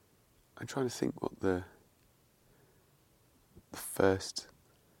I'm trying to think what the first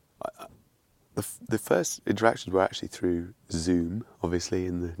interactions were actually through Zoom, obviously,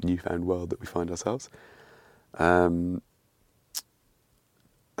 in the newfound world that we find ourselves.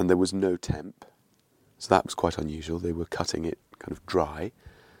 And there was no temp, so that was quite unusual. They were cutting it kind of dry.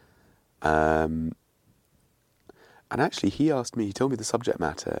 And actually he told me the subject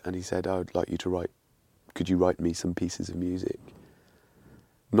matter, and he said, I would like you to could you write me some pieces of music?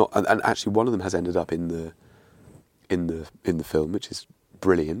 And actually one of them has ended up in the film, which is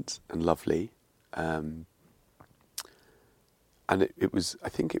brilliant and lovely. And I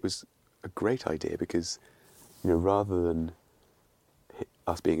think it was a great idea because, rather than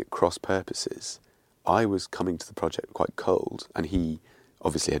us being at cross purposes, I was coming to the project quite cold, and he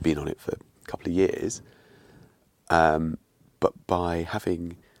obviously had been on it for a couple of years. But by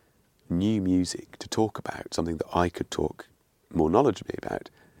having new music to talk about, something that I could talk more knowledgeably about,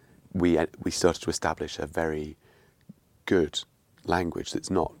 we started to establish a very good language that's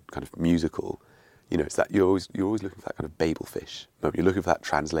not kind of musical. It's that you're always looking for that kind of Babel fish. You're looking for that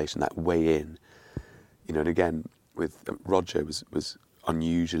translation, that way in. And again, with Roger was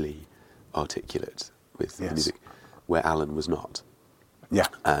unusually articulate with the music, where Alan was not. Yeah.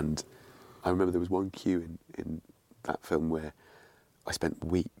 And I remember there was one cue in that film where I spent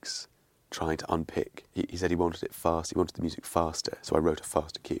weeks trying to unpick. He said he wanted it fast. He wanted the music faster, so I wrote a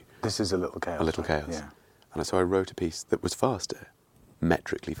faster cue. This is A Little Chaos. A Little Chaos. Yeah. And so I wrote a piece that was faster,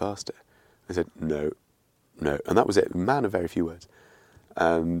 metrically faster. I said, no. And that was it. Man of very few words.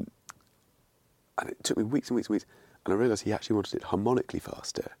 And And it took me weeks and weeks and weeks, and I realised he actually wanted it harmonically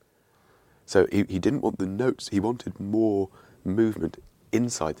faster. So he didn't want the notes, he wanted more movement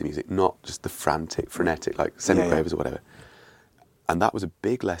inside the music, not just the frantic, frenetic, like semiquavers or whatever. And that was a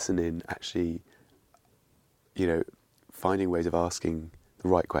big lesson in actually, finding ways of asking the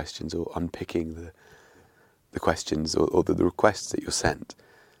right questions or unpicking the questions or the requests that you're sent.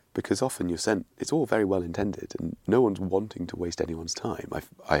 Because often you're sent, it's all very well intended and no one's wanting to waste anyone's time,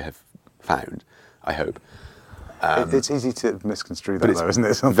 I have found, I hope. It's easy to misconstrue that, though, isn't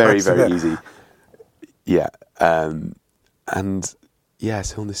it? Sometimes? Very easy. Yeah. So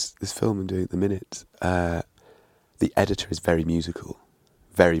on this film I'm doing at the minute, the editor is very musical,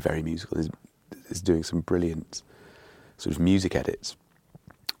 very, very musical, is doing some brilliant sort of music edits,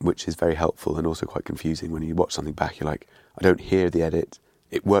 which is very helpful and also quite confusing. When you watch something back, you're like, I don't hear the edit,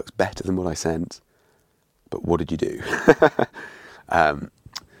 it works better than what I sent, but what did you do?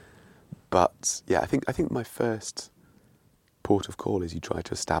 But yeah, I think my first port of call is you try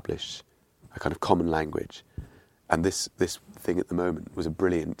to establish a kind of common language, and this thing at the moment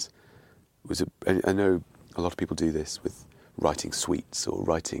I know a lot of people do this with writing suites or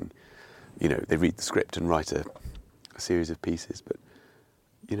writing, they read the script and write a series of pieces, but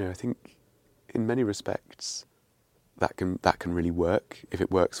I think in many respects that can really work if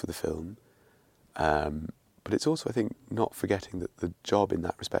it works for the film. But it's also, I think, not forgetting that the job in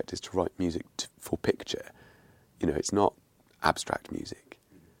that respect is to write music for picture. It's not abstract music.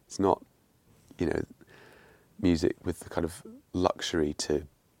 It's not, music with the kind of luxury to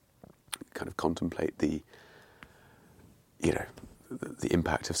kind of contemplate the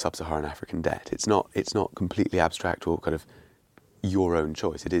impact of sub-Saharan African debt. It's not completely abstract or kind of your own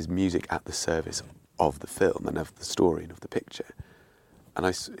choice. It is music at the service of the film and of the story and of the picture. And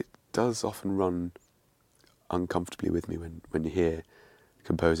it does often run uncomfortably with me when you hear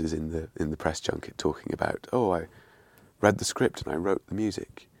composers in the press junket talking about, I read the script and I wrote the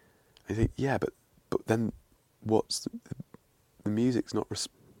music. I think, yeah, but then what's the music's not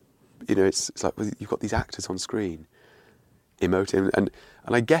it's like you've got these actors on screen emoting, and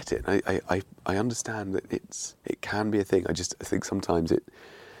I get it. I understand that it can be a thing. I think sometimes it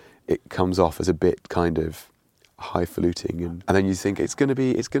comes off as a bit kind of highfalutin, and then you think it's going to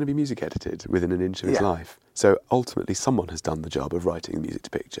be music edited within an inch of its life. So ultimately, someone has done the job of writing the music to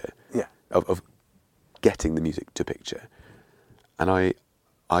picture, of getting the music to picture, and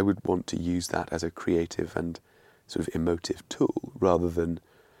I would want to use that as a creative and sort of emotive tool rather than,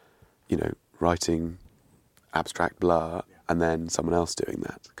 writing abstract blah and then someone else doing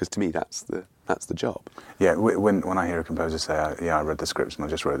that. Because to me, that's the job. Yeah, when I hear a composer say, I read the script and I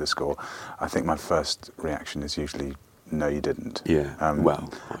just wrote the score, I think my first reaction is usually, no, you didn't. Yeah,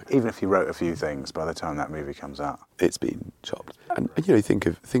 even if you wrote a few things, by the time that movie comes out, it's been chopped. And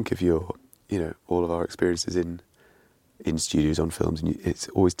think of your, all of our experiences in studios on films, and it's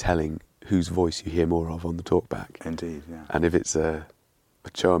always telling whose voice you hear more of on the talkback. Indeed, yeah. And if it's a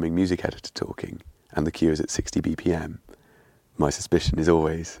charming music editor talking and the cue is at 60 BPM, my suspicion is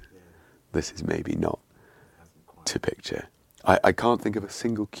always, this is maybe not to picture. I can't think of a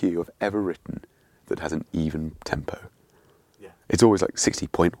single cue I've ever written that has an even tempo. Yeah. It's always like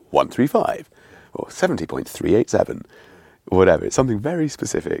 60.135 or 70.387 or whatever. It's something very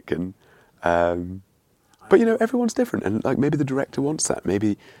specific, and but everyone's different, and like maybe the director wants that.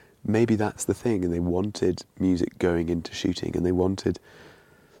 Maybe that's the thing, and they wanted music going into shooting, and they wanted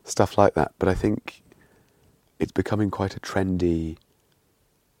stuff like that. But I think it's becoming quite a trendy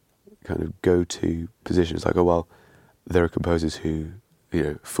kind of go-to position. It's like, there are composers who,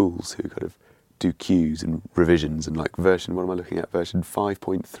 fools who kind of do cues and revisions and like version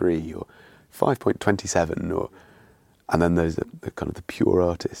 5.3 or 5.27 and then there's the kind of the pure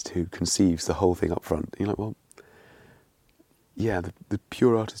artist who conceives the whole thing up front. And you're like, the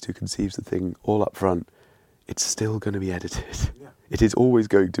pure artist who conceives the thing all up front, it's still going to be edited. Yeah. It is always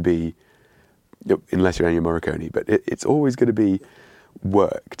going to be, unless you're Ennio Morricone, but it's always going to be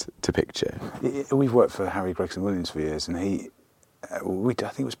worked to picture. We've worked for Harry Gregson Williams for years, and I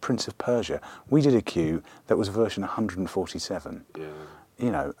think it was Prince of Persia. We did a cue that was version 147.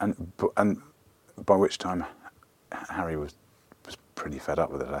 Yeah. And by which time Harry was pretty fed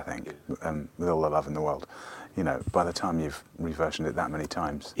up with it, I think, with all the love in the world. By the time you've reversioned it that many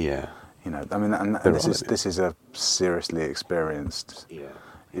times. Yeah. And this is a seriously experienced,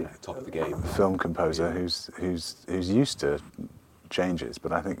 top of the game film composer who's used to changes,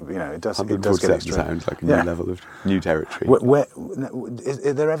 but I think it does get extreme. Sounds like a new level of new territory. Are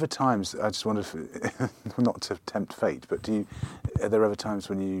there ever times? I just wonder, not to tempt fate, but are there ever times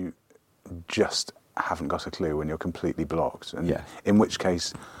when you just haven't got a clue, when you're completely blocked, and in which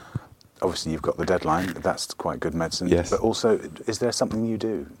case, obviously you've got the deadline. That's quite good medicine. Yes. But also, is there something you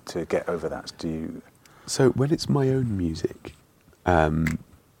do to get over that? Do you? So when it's my own music, there's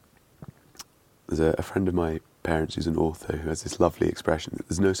a friend of my parents who's an author who has this lovely expression that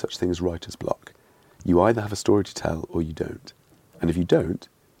there's no such thing as writer's block. You either have a story to tell or you don't. And if you don't,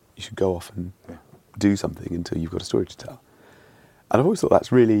 you should go off and do something until you've got a story to tell. And I've always thought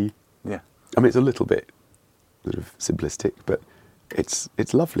that's really, I mean, it's a little bit sort of simplistic, but it's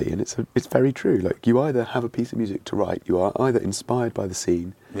lovely and it's very true. Like, you either have a piece of music to write, you are either inspired by the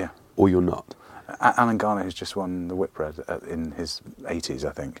scene or you're not. Alan Garner, who's just won the Whitbread in his 80s,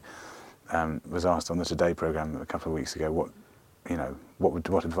 I think, was asked on the Today programme a couple of weeks ago,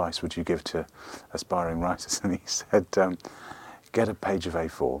 what advice would you give to aspiring writers? And he said, get a page of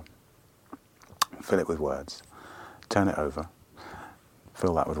A4, fill it with words, turn it over,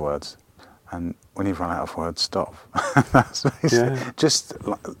 fill that with words, and when you've run out of words, stop. That's just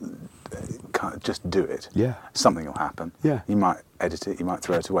do it. Yeah, something will happen. Yeah, you might edit it, you might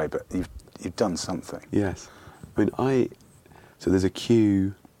throw it away, but you've done something. Yes, I mean, so there's a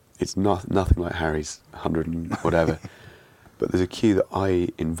cue. It's nothing like Harry's 100 and whatever, but there's a cue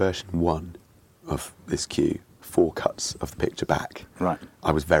that in version 1 of this cue, 4 cuts of the picture back. Right.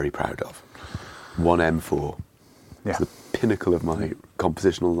 I was very proud of. 1M4. Yeah. It's the pinnacle of my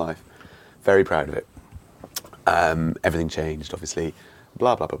compositional life. Very proud of it. Everything changed, obviously.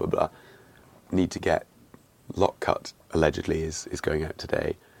 Blah, blah, blah, blah, blah. Need to get Lock Cut, allegedly, is going out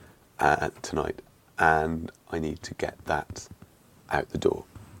today, tonight. And I need to get that out the door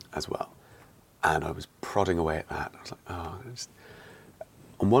as well. And I was prodding away at that. I was like,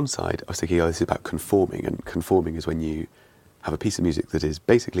 on one side, I was thinking, this is about conforming, and conforming is when you have a piece of music that is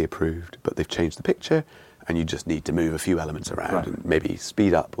basically approved, but they've changed the picture, and you just need to move a few elements around and maybe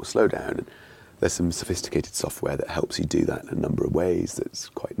speed up or slow down. And there's some sophisticated software that helps you do that in a number of ways that's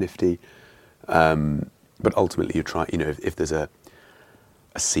quite nifty. But ultimately, you try, if there's a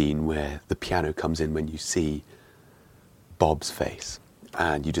scene where the piano comes in when you see Bob's face,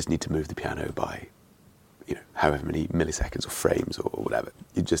 and you just need to move the piano by, however many milliseconds or frames or whatever.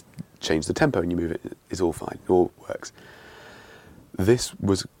 You just change the tempo and you move it. It's all fine. It all works. This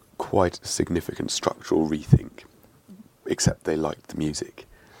was quite a significant structural rethink, except they liked the music.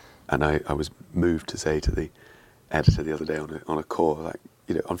 And I was moved to say to the editor the other day on a call, like,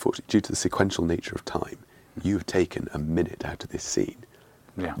 unfortunately, due to the sequential nature of time, you've taken a minute out of this scene.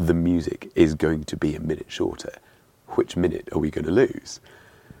 Yeah. The music is going to be a minute shorter. Which minute are we going to lose?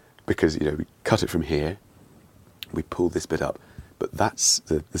 Because, we cut it from here, we pull this bit up, but that's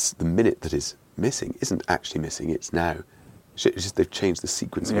the minute that is missing isn't actually missing, it's now. It's just they've changed the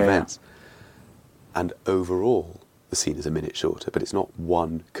sequence of events. And overall, the scene is a minute shorter, but it's not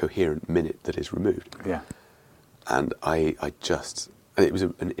one coherent minute that is removed. Yeah. And it was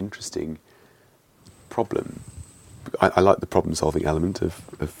an interesting problem. I like the problem-solving element of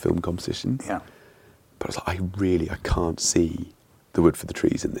film composition. Yeah. But I was like, I can't see the wood for the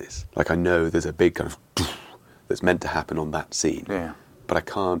trees in this. Like, I know there's a big kind of that's meant to happen on that scene. Yeah. But I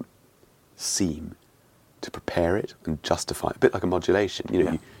can't seem to prepare it and justify it. A bit like a modulation.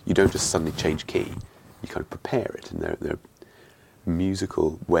 You don't just suddenly change key. You kind of prepare it. And there are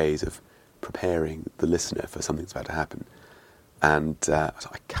musical ways of preparing the listener for something that's about to happen. And I was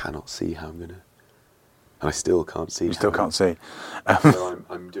like, I cannot see how I'm going to... And I still can't see. You still can't see. So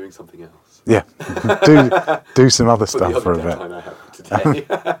I'm doing something else. Yeah, do some other stuff for a bit. I have today.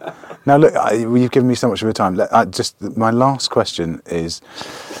 Now look, you've given me so much of your time. My last question is.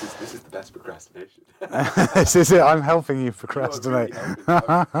 This is the best procrastination. This is it. I'm helping you procrastinate.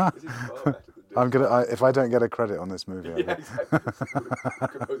 I'm gonna. If I don't get a credit on this movie, exactly.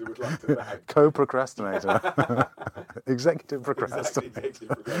 Composer would like to bag. Co-procrastinator, executive procrastinator.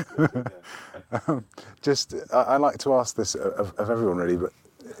 Exactly, I like to ask this of everyone, really. But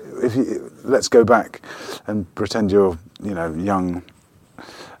let's go back and pretend you're, a young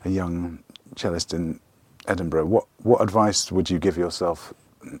cellist in Edinburgh. What advice would you give yourself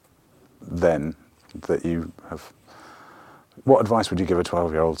then that you have? What advice would you give a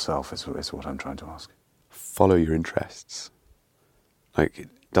 12-year-old self is what I'm trying to ask. Follow your interests. Like, it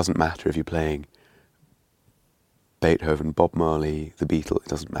doesn't matter if you're playing Beethoven, Bob Marley, the Beatles, it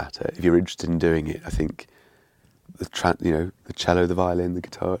doesn't matter. If you're interested in doing it, I think the cello, the violin, the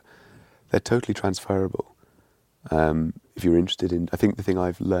guitar, they're totally transferable. If you're interested in... I think the thing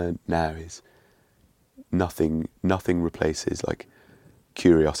I've learned now is nothing replaces, like,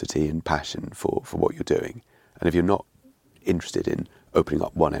 curiosity and passion for what you're doing. And if you're not interested in opening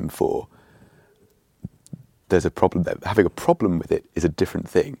up 1M4, there's a problem there. Having a problem with it is a different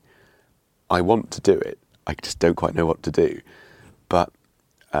thing. I want to do it, I just don't quite know what to do. But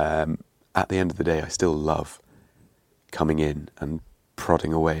at the end of the day, I still love coming in and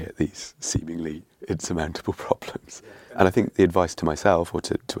prodding away at these seemingly insurmountable problems. And I think the advice to myself, or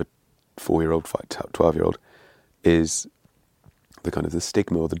to a 4-year-old, 12-year-old, is the kind of the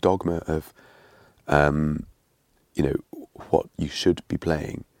stigma or the dogma of, what you should be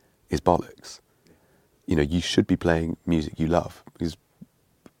playing is bollocks. You should be playing music you love, because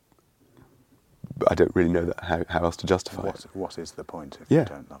I don't really know how else to justify it. What is the point if you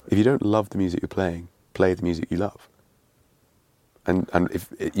don't love it? If you don't love the music you're playing, play the music you love. And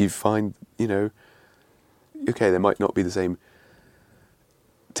if you find, okay, there might not be the same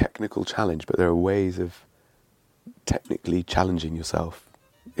technical challenge, but there are ways of technically challenging yourself,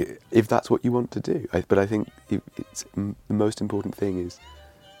 if that's what you want to do. But I think it's the most important thing is,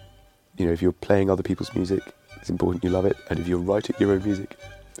 if you're playing other people's music, it's important you love it. And if you're writing your own music,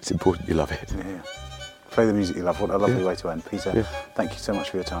 it's important you love it. Yeah. Play the music you love. What a lovely way to end. Peter, thank you so much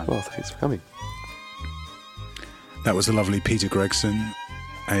for your time. Well, thanks for coming. That was the lovely Peter Gregson.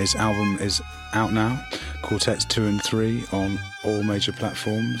 His album is out now, Quartets 2 and 3 on all major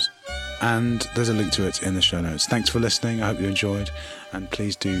platforms, and there's a link to it in the show notes. Thanks for listening. I hope you enjoyed, and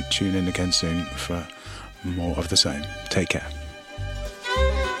please do tune in again soon for more of the same. Take care.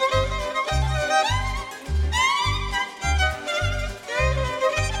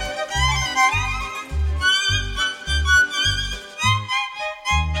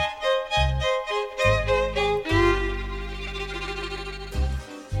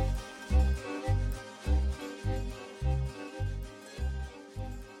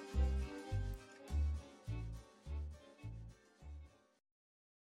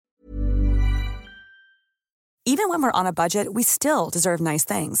 Even when we're on a budget, we still deserve nice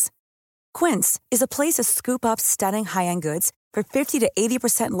things. Quince is a place to scoop up stunning high-end goods for 50 to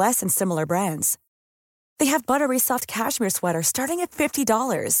 80% less than similar brands. They have buttery soft cashmere sweaters starting at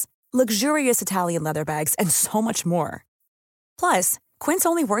 $50, luxurious Italian leather bags, and so much more. Plus, Quince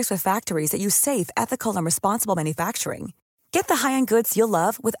only works with factories that use safe, ethical, and responsible manufacturing. Get the high-end goods you'll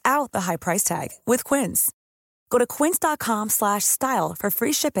love without the high price tag with Quince. Go to quince.com/style for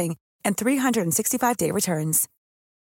free shipping and 365-day returns.